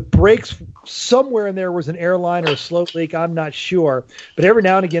 The brakes, somewhere in there was an airline or a slope leak. I'm not sure. But every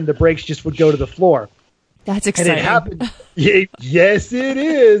now and again, the brakes just would go to the floor. That's exciting. And it happened. Yes, it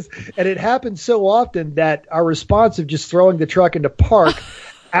is. And it happened so often that our response of just throwing the truck into park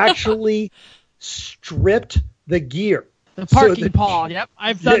actually stripped the gear. The parking paw. Yep,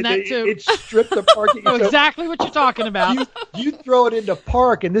 I've done that too. It stripped the parking. I know exactly what you're talking about. You throw it into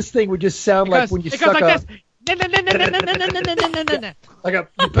park, and this thing would just sound like when you stuck like a... this. Like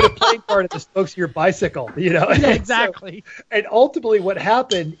you put a playing card at the spokes of your bicycle, Yeah, exactly. And ultimately, what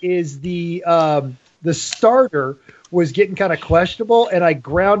happened is the starter was getting kind of questionable, and I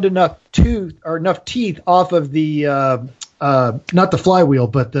ground enough teeth off of the not the flywheel,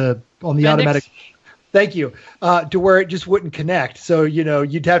 but on the automatic. Thank you. To where it just wouldn't connect. So,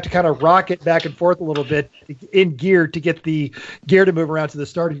 you'd have to kind of rock it back and forth a little bit in gear to get the gear to move around to the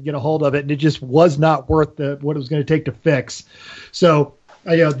starter to get a hold of it. And it just was not worth what it was going to take to fix. So,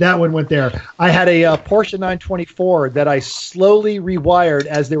 that one went there. I had a Porsche 924 that I slowly rewired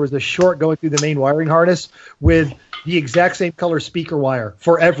as there was a short going through the main wiring harness with the exact same color speaker wire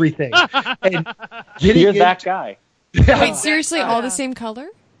for everything. And you're that guy. Wait, seriously, all the same color?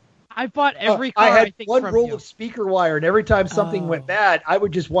 I bought every car. I had think, one from roll you. of speaker wire, and every time something went bad, I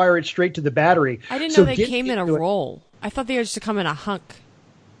would just wire it straight to the battery. I didn't know they came in a roll. I thought they used to come in a hunk.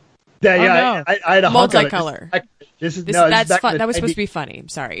 Yeah, no. I had a hunk of it. Multicolor. That's fun. That was supposed to be funny. I'm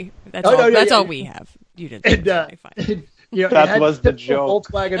sorry. That's all we have. You didn't think it was funny. That was the joke.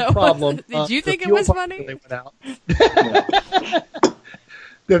 Volkswagen problem. Did you think it was funny?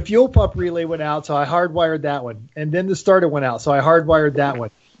 The fuel pump relay went out, so I hardwired that one. And then the starter went out, so I hardwired that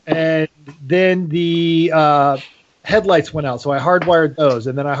one. And then the headlights went out, so I hardwired those.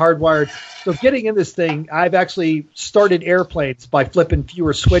 And then I hardwired. So getting in this thing, I've actually started airplanes by flipping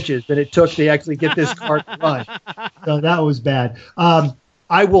fewer switches than it took to actually get this car to run. So that was bad.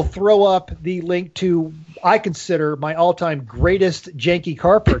 I will throw up the link to, I consider, my all-time greatest janky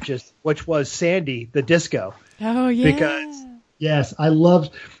car purchase, which was Sandy, the Disco. Oh, yeah. Because, yes, I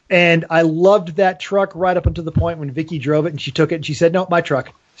loved that truck right up until the point when Vicky drove it and she took it and she said, no, my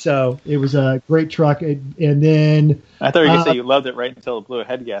truck. So it was a great truck. And then I thought you were going to say you loved it right until it blew a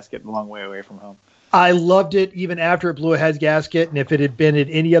head gasket a long way away from home. I loved it even after it blew a head gasket, and if it had been at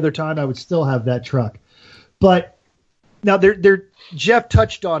any other time, I would still have that truck. But now Jeff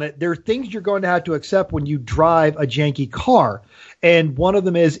touched on it. There are things you're going to have to accept when you drive a janky car. And one of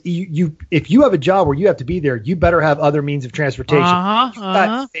them is if you have a job where you have to be there, you better have other means of transportation. You've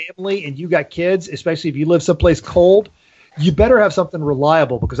got family and you got kids, especially if you live someplace cold, you better have something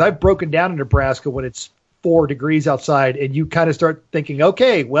reliable, because I've broken down in Nebraska when it's 4 degrees outside and you kind of start thinking,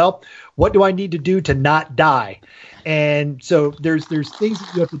 okay, well, what do I need to do to not die? And so there's things that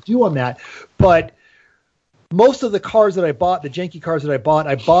you have to do on that. But most of the cars that I bought, the janky cars that I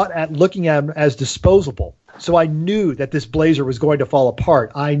bought at looking at them as disposable. So I knew that this Blazer was going to fall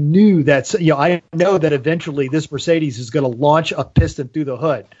apart. I knew that, I know that eventually this Mercedes is going to launch a piston through the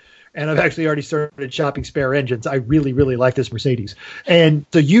hood. And I've actually already started shopping spare engines. I really, really like this Mercedes. And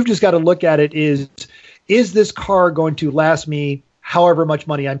so you've just got to look at it is this car going to last me however much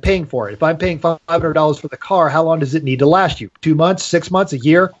money I'm paying for it? If I'm paying $500 for the car, how long does it need to last you? 2 months, 6 months, a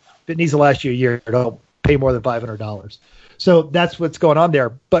year? If it needs to last you a year, don't pay more than $500. So that's what's going on there.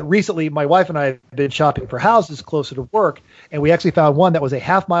 But recently, my wife and I have been shopping for houses closer to work, and we actually found one that was a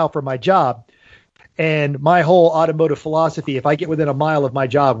half mile from my job. And my whole automotive philosophy, if I get within a mile of my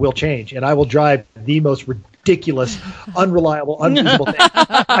job, will change, and I will drive the most ridiculous, unreliable, unusable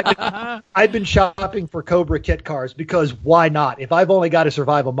thing. I've been shopping for Cobra kit cars because why not? If I've only got to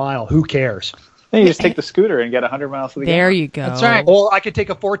survive a mile, who cares? Then you just take the scooter and get 100 miles to the gallon. There you go. That's right. Or I could take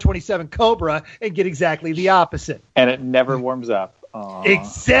a 427 Cobra and get exactly the opposite. And it never warms up. Aww.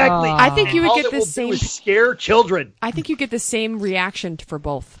 Exactly. I think you would All get it the will same. do is scare children. I think you get the same reaction for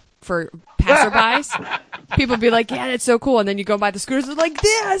both. For passerbys, people be like, "Yeah, that's so cool," and then you go buy the scooters, they're like,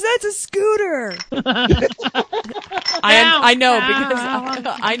 "Yes, that's a scooter." I know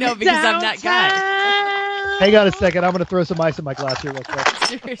because I'm that guy. Hang on a second. I'm going to throw some ice in my glass here real quick.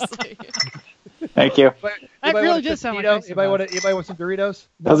 Seriously. Thank you. That really does sound like ice in Anybody want some Doritos?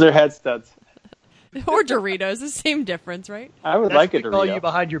 Those are head studs. Or Doritos, the same difference, right? I would That's like a what we call Dorito. you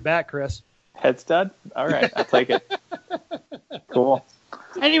behind your back, Chris. Head stud? All right, I'll take it. Cool.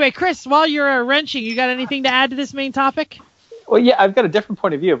 Anyway, Chris, while you're wrenching, you got anything to add to this main topic? Well, yeah, I've got a different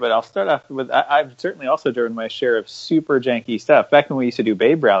point of view, but I'll start off with I've certainly also driven my share of super janky stuff. Back when we used to do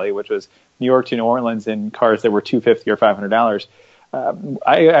Babe Rally, which was New York to New Orleans in cars that were $250 or $500,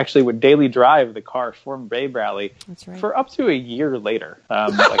 I actually would daily drive the car from Babe Rally for up to a year later.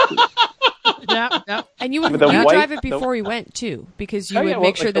 Yeah. And you would drive it before we went, too, because you would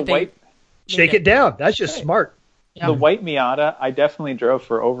make sure that they... Shake it down. That's just smart. Yeah. The white Miata, I definitely drove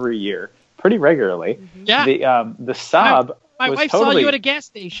for over a year, pretty regularly. Yeah. The Saab. My wife saw you at a gas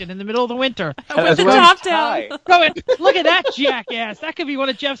station in the middle of the winter. With the top down. Going, look at that jackass. That could be one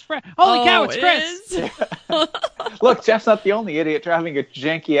of Jeff's friends. Holy cow, it's Chris. Look, Jeff's not the only idiot driving a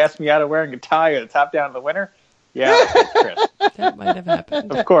janky-ass Miata wearing a tie and a top down in the winter. Yeah, it's Chris. That might have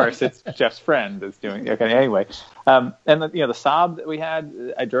happened. Of course, it's Jeff's friend that's doing it. Okay, anyway. And the Saab that we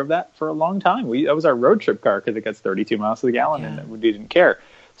had, I drove that for a long time. That was our road trip car because it gets 32 miles to the gallon and we didn't care.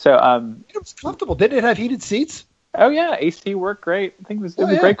 So it was comfortable. Didn't it have heated seats? Oh, yeah. AC worked great. I think it was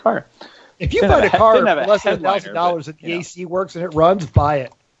a great car. If you buy a car for less than $1,000 and the AC works and it runs, buy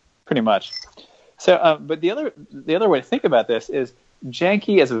it. Pretty much. So, but the other way to think about this is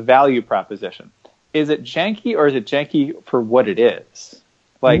janky as a value proposition. Is it janky or is it janky for what it is?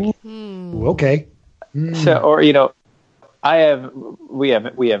 Like, okay. So, or we have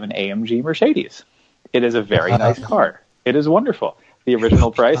an AMG Mercedes. It is a very nice car. It is wonderful. The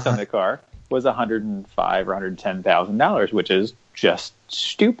original price on the car was $105,000 or $110,000, which is just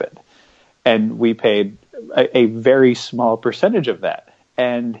stupid. And we paid a very small percentage of that.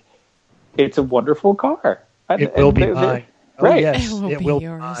 And it's a wonderful car. It will be mine. Right. Oh, yes, it will be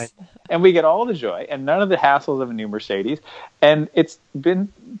yours. mine. And we get all the joy and none of the hassles of a new Mercedes. And it's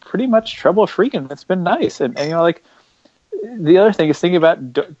been pretty much trouble-free, and it's been nice. And the other thing is thinking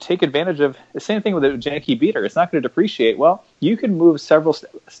about take advantage of the same thing with a janky beater. It's not going to depreciate. Well, you can move several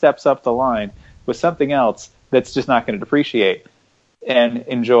steps up the line with something else that's just not going to depreciate and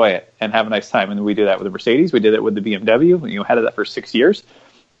enjoy it and have a nice time. And we did that with the Mercedes. We did it with the BMW. Had that for 6 years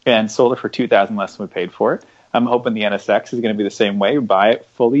and sold it for $2,000 less than we paid for it. I'm hoping the NSX is going to be the same way. You buy it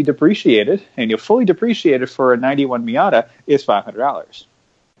fully depreciated, and you'll fully depreciated for a 91 Miata is $500.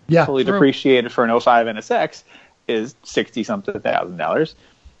 Yeah, fully depreciated for an 05 NSX is $60-something thousand.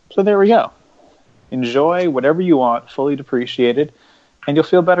 So there we go. Enjoy whatever you want, fully depreciated, and you'll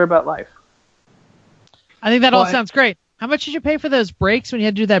feel better about life. I think that all sounds great. How much did you pay for those brakes when you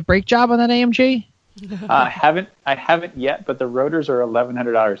had to do that brake job on that AMG? I haven't yet, but the rotors are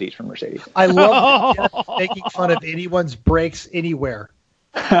 $1,100 each from Mercedes. I love Jeff making fun of anyone's brakes anywhere.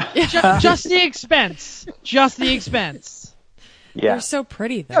 Just the expense. Just the expense. Yeah. They're so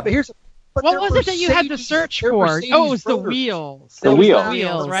pretty, though. Yeah, but here's. But What they're was it that you had to Mercedes- search they're for? Mercedes Oh, it was the rotors. wheels. The It was wheels.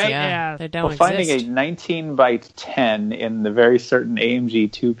 wheels, right? yeah. Yeah. They don't Well, finding exist. a 19 by 10 in the very certain AMG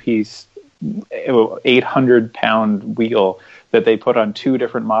two-piece 800-pound wheel that they put on two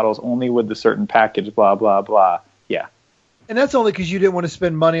different models only with the certain package, blah, blah, blah. Yeah. And that's only because you didn't want to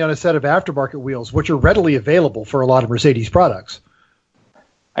spend money on a set of aftermarket wheels, which are readily available for a lot of Mercedes products.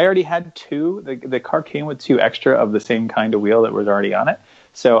 I already had two. The car came with two extra of the same kind of wheel that was already on it.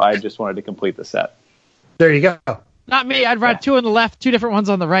 So I just wanted to complete the set. There you go. Not me. I'd ride two on the left, two different ones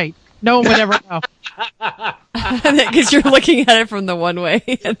on the right. No one would ever know. Because you're looking at it from the one way,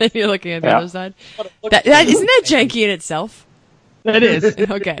 and then you're looking at the Yeah. other side. That isn't that janky in itself? It is.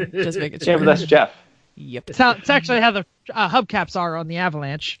 Okay, just make it Yeah, sure. but that's Jeff. Yep. It's actually how the hubcaps are on the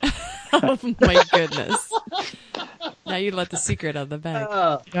Avalanche. Oh my goodness. Now you let the secret out of the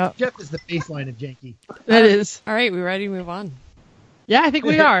bag. Yep. Jeff is the baseline of janky. It is. All right, we ready to move on? Yeah, I think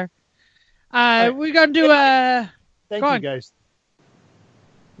we are. We're going to do Thank Go you, on. guys.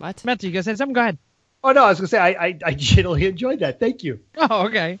 What? Mental, you guys say something? Go ahead. Oh, no, I was going to say, I genuinely enjoyed that. Thank you. Oh,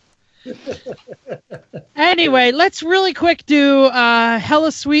 okay. Anyway, let's really quick do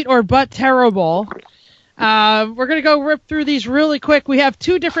hella sweet or but terrible. We're going to go rip through these really quick. We have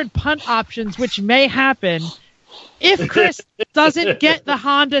two different punt options, which may happen if Chris doesn't get the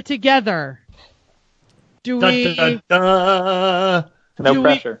Honda together. Do we Dun, dun, dun. No Do we-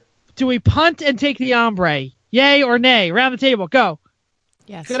 pressure. do we punt and take the Ombre? Yay or nay? Round the table. Go.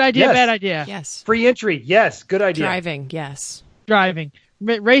 Yes. Good idea, Yes. bad idea. Yes. Free entry. Yes, good idea. Driving. Yes. Driving.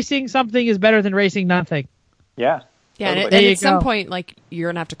 Racing something is better than racing nothing. Yeah. Yeah, and, Totally. There you at some go. point, like you're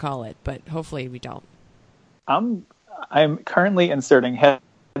gonna have to call it, but hopefully we don't. I'm currently inserting head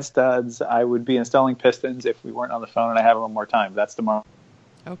studs. I would be installing pistons if we weren't on the phone and I have a little more time. That's tomorrow.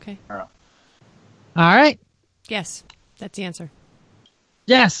 Okay. All right. Yes, that's the answer.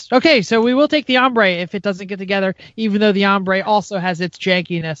 Yes. Okay, so we will take the Ombre if it doesn't get together, even though the Ombre also has its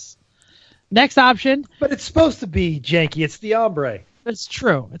jankiness. Next option. But it's supposed to be janky. It's the Ombre. It's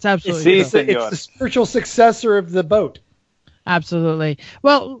true. It's absolutely See, true. It's the, Senor. it's the spiritual successor of the boat. Absolutely.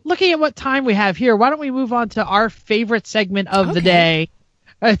 Well, looking at what time we have here, why don't we move on to our favorite segment of the Okay. day?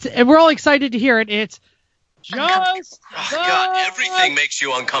 And we're all excited to hear it. It's just Oh, God, everything makes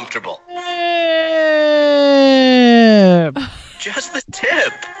you uncomfortable. tip. Just the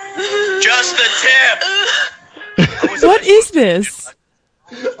tip. Just the tip. What is this?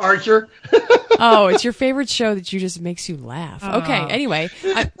 Archer. Oh, it's your favorite show that you just makes you laugh. Okay. Anyway,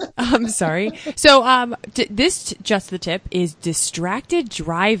 I'm sorry. So, this just the tip is distracted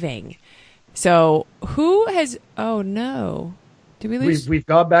driving. So, who has? Oh no, did we lose? We've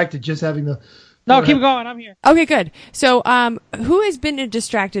gone back to just having the. No, keep going. I'm here. Okay, good. So, who has been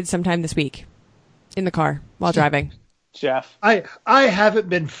distracted sometime this week in the car while driving? Jeff. I haven't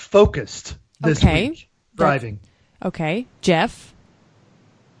been focused this Okay. week driving. Okay, Jeff.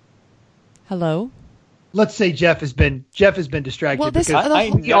 Hello. Let's say Jeff has been distracted Well, this- because the I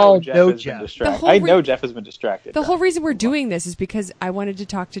whole- we all Jeff know has been Jeff. distracted. The whole I re- know Jeff has been distracted. The whole reason we're doing this is because I wanted to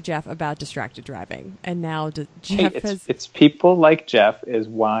talk to Jeff about distracted driving, and now Hey, Jeff has. it's people like Jeff is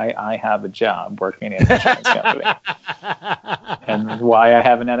why I have a job working in an insurance company, and why I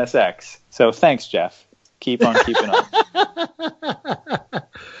have an NSX. So thanks, Jeff. Keep on keeping on.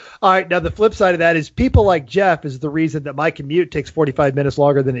 All right, now the flip side of that is people like Jeff is the reason that my commute takes 45 minutes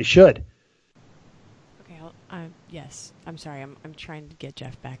longer than it should. Okay, yes. I'm sorry. I'm trying to get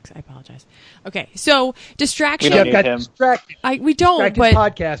Jeff back. I apologize. Okay, so distraction. We don't Jeff need got him. distracted. We don't, Distracted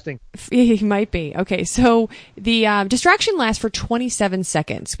but podcasting. he might be. Okay, so the distraction lasts for 27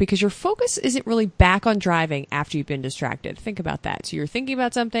 seconds because your focus isn't really back on driving after you've been distracted. Think about that. So you're thinking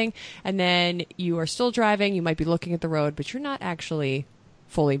about something, and then you are still driving. You might be looking at the road, but you're not actually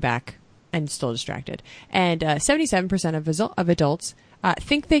fully back and still distracted. And 77% of adults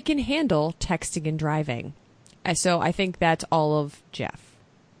think they can handle texting and driving. So I think that's all of Jeff.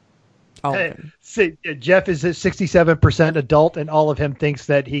 All of him. See, Jeff is a 67% adult, and all of him thinks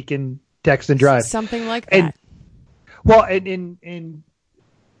that he can text and drive. Something like that. And- Well, and in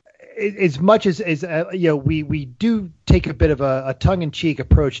as much as we do take a bit of a tongue-in-cheek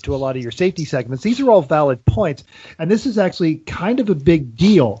approach to a lot of your safety segments. These are all valid points, and this is actually kind of a big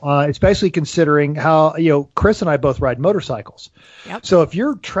deal, especially considering how Chris and I both ride motorcycles. Yep. So if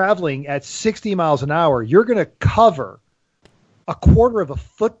you're traveling at 60 miles an hour, you're going to cover a quarter of a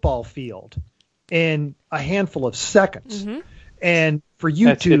football field in a handful of seconds, and for you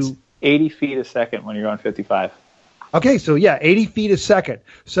It's 80 feet a second when you're going 55. Okay, so 80 feet a second.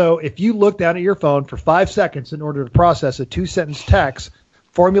 So if you look down at your phone for 5 seconds in order to process a 2-sentence text,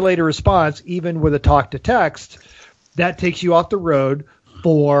 formulate a response, even with a talk to text, that takes you off the road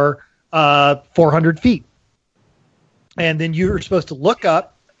for 400 feet. And then you're supposed to look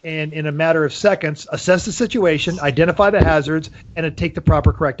up and in a matter of seconds, assess the situation, identify the hazards, and take the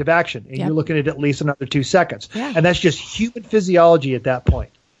proper corrective action. And you're looking at least another 2 seconds. Yeah. And that's just human physiology at that point.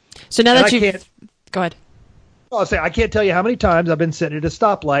 So now that you've... Go ahead. I'll say I can't tell you how many times I've been sitting at a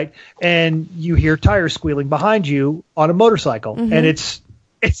stoplight and you hear tires squealing behind you on a motorcycle, and it's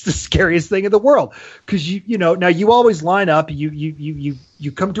the scariest thing in the world because you know now you always line up, you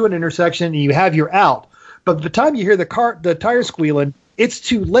come to an intersection and you have your out, but by the time you hear the tire squealing, it's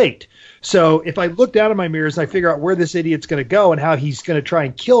too late. So if I look down in my mirrors and I figure out where this idiot's going to go and how he's going to try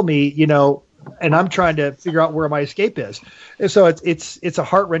and kill me, you know, and I'm trying to figure out where my escape is. And so it's a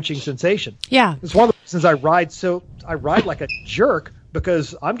heart-wrenching sensation. Yeah. It's one of the reasons I ride like a jerk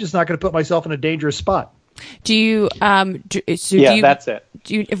because I'm just not going to put myself in a dangerous spot. Do you that's it.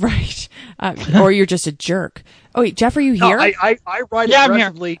 Do you right? Or you're just a jerk. Oh wait, Jeff, are you here? No, I ride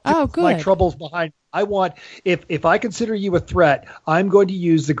aggressively to good. my troubles behind. I want if I consider you a threat, I'm going to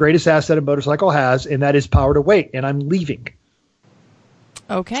use the greatest asset a motorcycle has, and that is power to weight, and I'm leaving.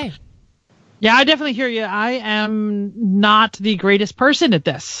 Okay. Yeah, I definitely hear you. I am not the greatest person at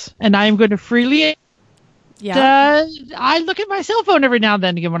this, and I am going to freely. Yeah. I look at my cell phone every now and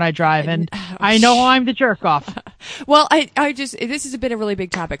then again when I drive, and I know I'm the jerk off. Well, I just this has been a really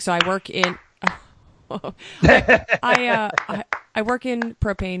big topic. So I work in. I work in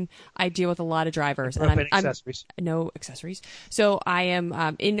propane. I deal with a lot of drivers, and I'm no accessories. So I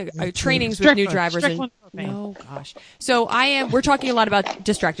am in trainings with new drivers. No, gosh. So we're talking a lot about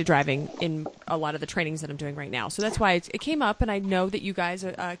distracted driving in a lot of the trainings that I'm doing right now. So that's why it came up, and I know that you guys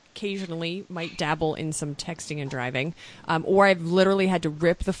occasionally might dabble in some texting and driving, or I've literally had to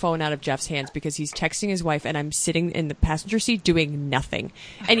rip the phone out of Jeff's hands because he's texting his wife, and I'm sitting in the passenger seat doing nothing.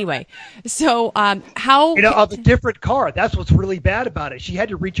 Anyway, so how of a different car. That's what's really bad about it. She had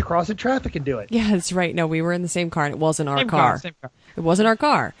to reach across in traffic and do it. Yeah, that's right. No, we were in the same car, and it wasn't our car. Same car. It wasn't our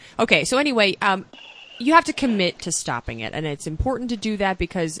car. Okay, so anyway, you have to commit to stopping it, and it's important to do that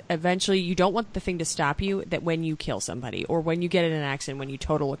because eventually you don't want the thing to stop you that when you kill somebody or when you get in an accident, when you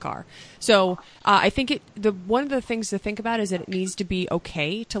total a car. So I think one of the things to think about is that it needs to be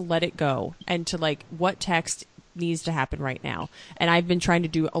okay to let it go and to like what text needs to happen right now. And I've been trying to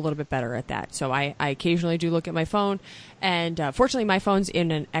do a little bit better at that. So I occasionally do look at my phone, and fortunately my phone's in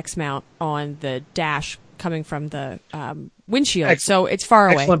an X mount on the dash coming from the windshield. Excellent. So it's far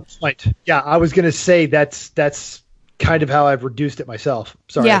away. Excellent point. Yeah, I was going to say that's kind of how I've reduced it myself.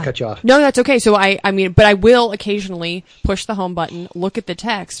 Sorry, I cut you off. No, that's okay. So I mean, but I will occasionally push the home button, look at the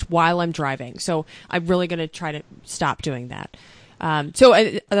text while I'm driving. So I'm really going to try to stop doing that. So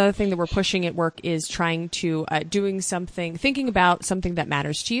another thing that we're pushing at work is trying to thinking about something that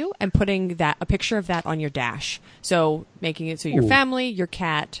matters to you and putting a picture of that on your dash. So making it so your family, your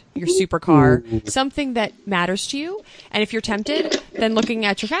cat, your supercar, something that matters to you. And if you're tempted, then looking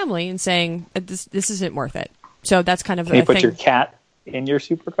at your family and saying, this isn't worth it. So that's kind of Can you put your cat in your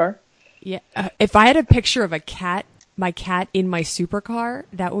supercar? Yeah. If I had a picture of my cat in my supercar,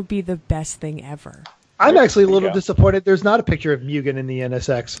 that would be the best thing ever. I'm actually a little disappointed there's not a picture of Mugen in the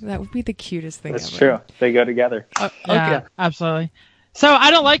NSX. That would be the cutest thing That's ever. true. They go together. Yeah, absolutely. So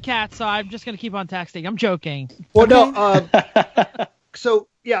I don't like cats, so I'm just going to keep on texting. I'm joking. Well, no. So,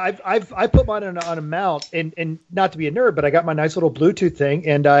 yeah, I put mine on a mount, and not to be a nerd, but I got my nice little Bluetooth thing,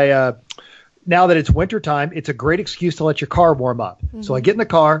 and I now that it's wintertime, it's a great excuse to let your car warm up. Mm-hmm. So I get in the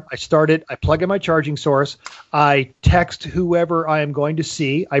car, I start it, I plug in my charging source, I text whoever I am going to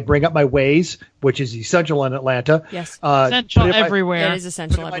see, I bring up my Waze, which is essential in Atlanta. Yes, essential everywhere. It is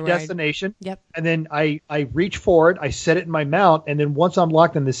essential everywhere. My destination. Yep. And then I reach forward, I set it in my mount, and then once I'm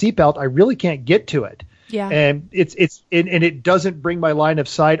locked in the seatbelt, I really can't get to it. Yeah. And it doesn't bring my line of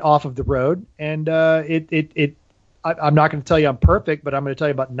sight off of the road, and I'm not going to tell you I'm perfect, but I'm going to tell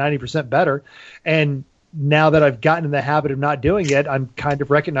you about 90% better. And now that I've gotten in the habit of not doing it, I'm kind of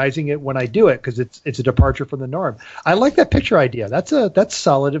recognizing it when I do it because it's a departure from the norm. I like that picture idea. That's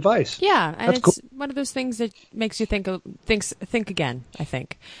solid advice. Yeah, and it's one of those things that makes you think again, I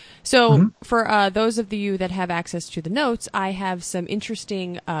think. So for those of you that have access to the notes, I have some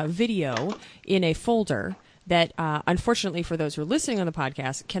interesting video in a folder that unfortunately for those who are listening on the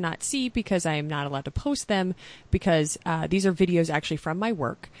podcast cannot see because I am not allowed to post them because these are videos actually from my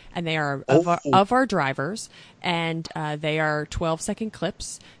work, and they are of our drivers, and they are 12-second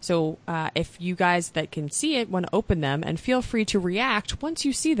clips. So if you guys that can see it want to open them, and feel free to react once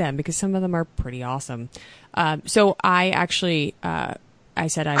you see them because some of them are pretty awesome. So I actually I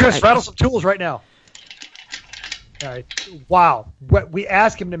said Chris, rattle some tools right now. All right. Wow. We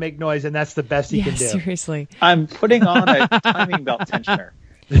ask him to make noise, and that's the best he can do. Seriously. I'm putting on a timing belt tensioner.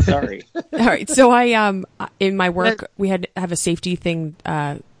 Sorry. All right. So I in my work we have a safety thing,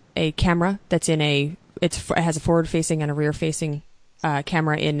 a camera that's it has a forward facing and a rear facing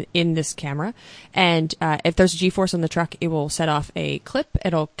camera in this camera, and if there's a G-force on the truck, it will set off a clip.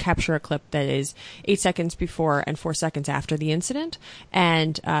 It'll capture a clip that is 8 seconds before and 4 seconds after the incident,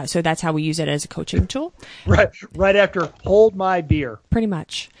 and so that's how we use it as a coaching tool. Right after hold my beer. Pretty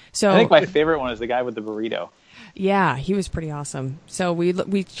much. So I think my favorite one is the guy with the burrito. yeah, he was pretty awesome. So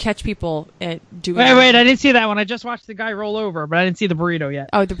we catch people at doing. Wait! I didn't see that one. I just watched the guy roll over, but I didn't see the burrito yet.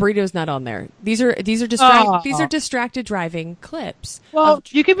 Oh, the burrito's not on there. These are distracted driving clips. Well,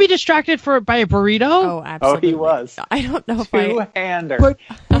 you could be distracted by a burrito. Oh, absolutely. he was. I don't know if Two-hander. But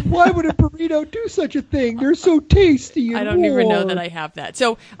why would a burrito do such a thing? They're so tasty and I don't even know warm. that I have that.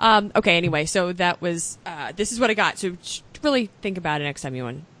 So, okay. Anyway, so that was. This is what I got. So really think about it next time you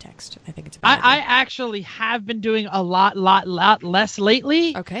want to text. I think it's. I actually have been doing a lot less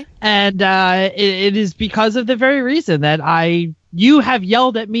lately. Okay. And it is because of the very reason that you have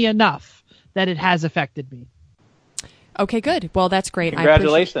yelled at me enough that it has affected me. Okay, good. Well, that's great.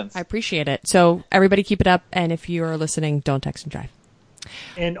 Congratulations. I appreciate it. So everybody keep it up. And if you are listening, don't text and drive.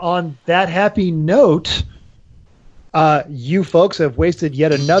 And on that happy note, you folks have wasted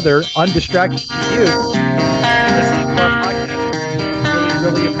yet another undistracted review. Listening to our podcast.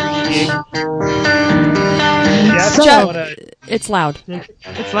 Really appreciate Jeff, Jeff, it's loud.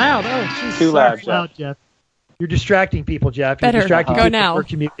 It's loud. Oh, geez. Too loud, Sorry, Jeff. Jeff. You're distracting people, Jeff. You're Better. distracting Go people now. who are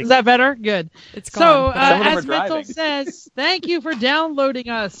commuting. Is that better? Good. It's So, gone. Some of them as are Mental driving. says, thank you for downloading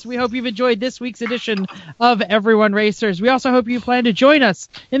us. We hope you've enjoyed this week's edition of Everyone Racers. We also hope you plan to join us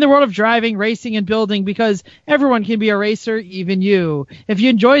in the world of driving, racing, and building, because everyone can be a racer, even you. If you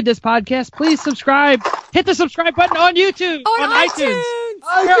enjoyed this podcast, please subscribe. Hit the subscribe button on YouTube, on iTunes.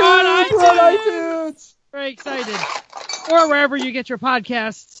 We're on We're on iTunes. iTunes. Very excited. Or wherever you get your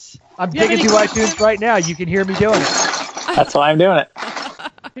podcasts. I'm You have digging any through questions? iTunes right now. You can hear me doing it. That's why I'm doing it.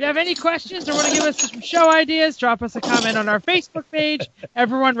 If you have any questions or want to give us some show ideas, drop us a comment on our Facebook page,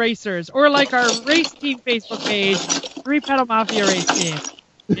 Everyone Racers, or like our race team Facebook page, Three Pedal Mafia Race Team.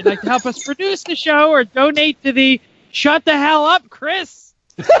 If you'd like to help us produce the show or donate to the Shut the Hell Up, Chris.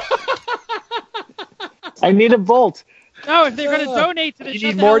 I need a bolt. No, if they're going to donate to the You Shut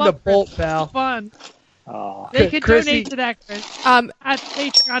need the more Hell than a Up, Chris, bolt, it's pal. fun. Oh. They can Chrissy- donate to that, Chris, at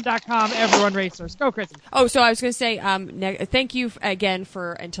patreon.com, Everyone Racers. Go, Chris. Oh, so I was going to say, thank you again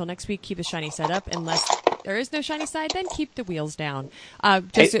for until next week. Keep the shiny side up. Unless there is no shiny side, then keep the wheels down.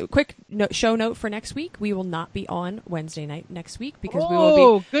 Just a quick show note for next week: we will not be on Wednesday night next week because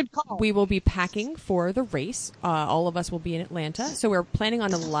Good call. we will be packing for the race. All of us will be in Atlanta, so we're planning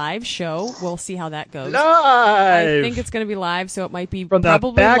on a live show. We'll see how that goes. Live. I think it's going to be live, so it might be From the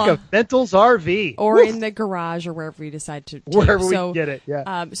probably back live. of Mental's RV. Or Woo. in the garage or wherever we decide to tape. Wherever we so, can get it,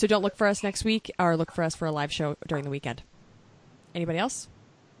 yeah. So don't look for us next week, or look for us for a live show during the weekend. Anybody else?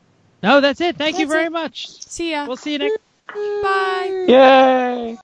 No, that's it. Thank you That's very it. much. See ya. We'll see you next Bye. Yay!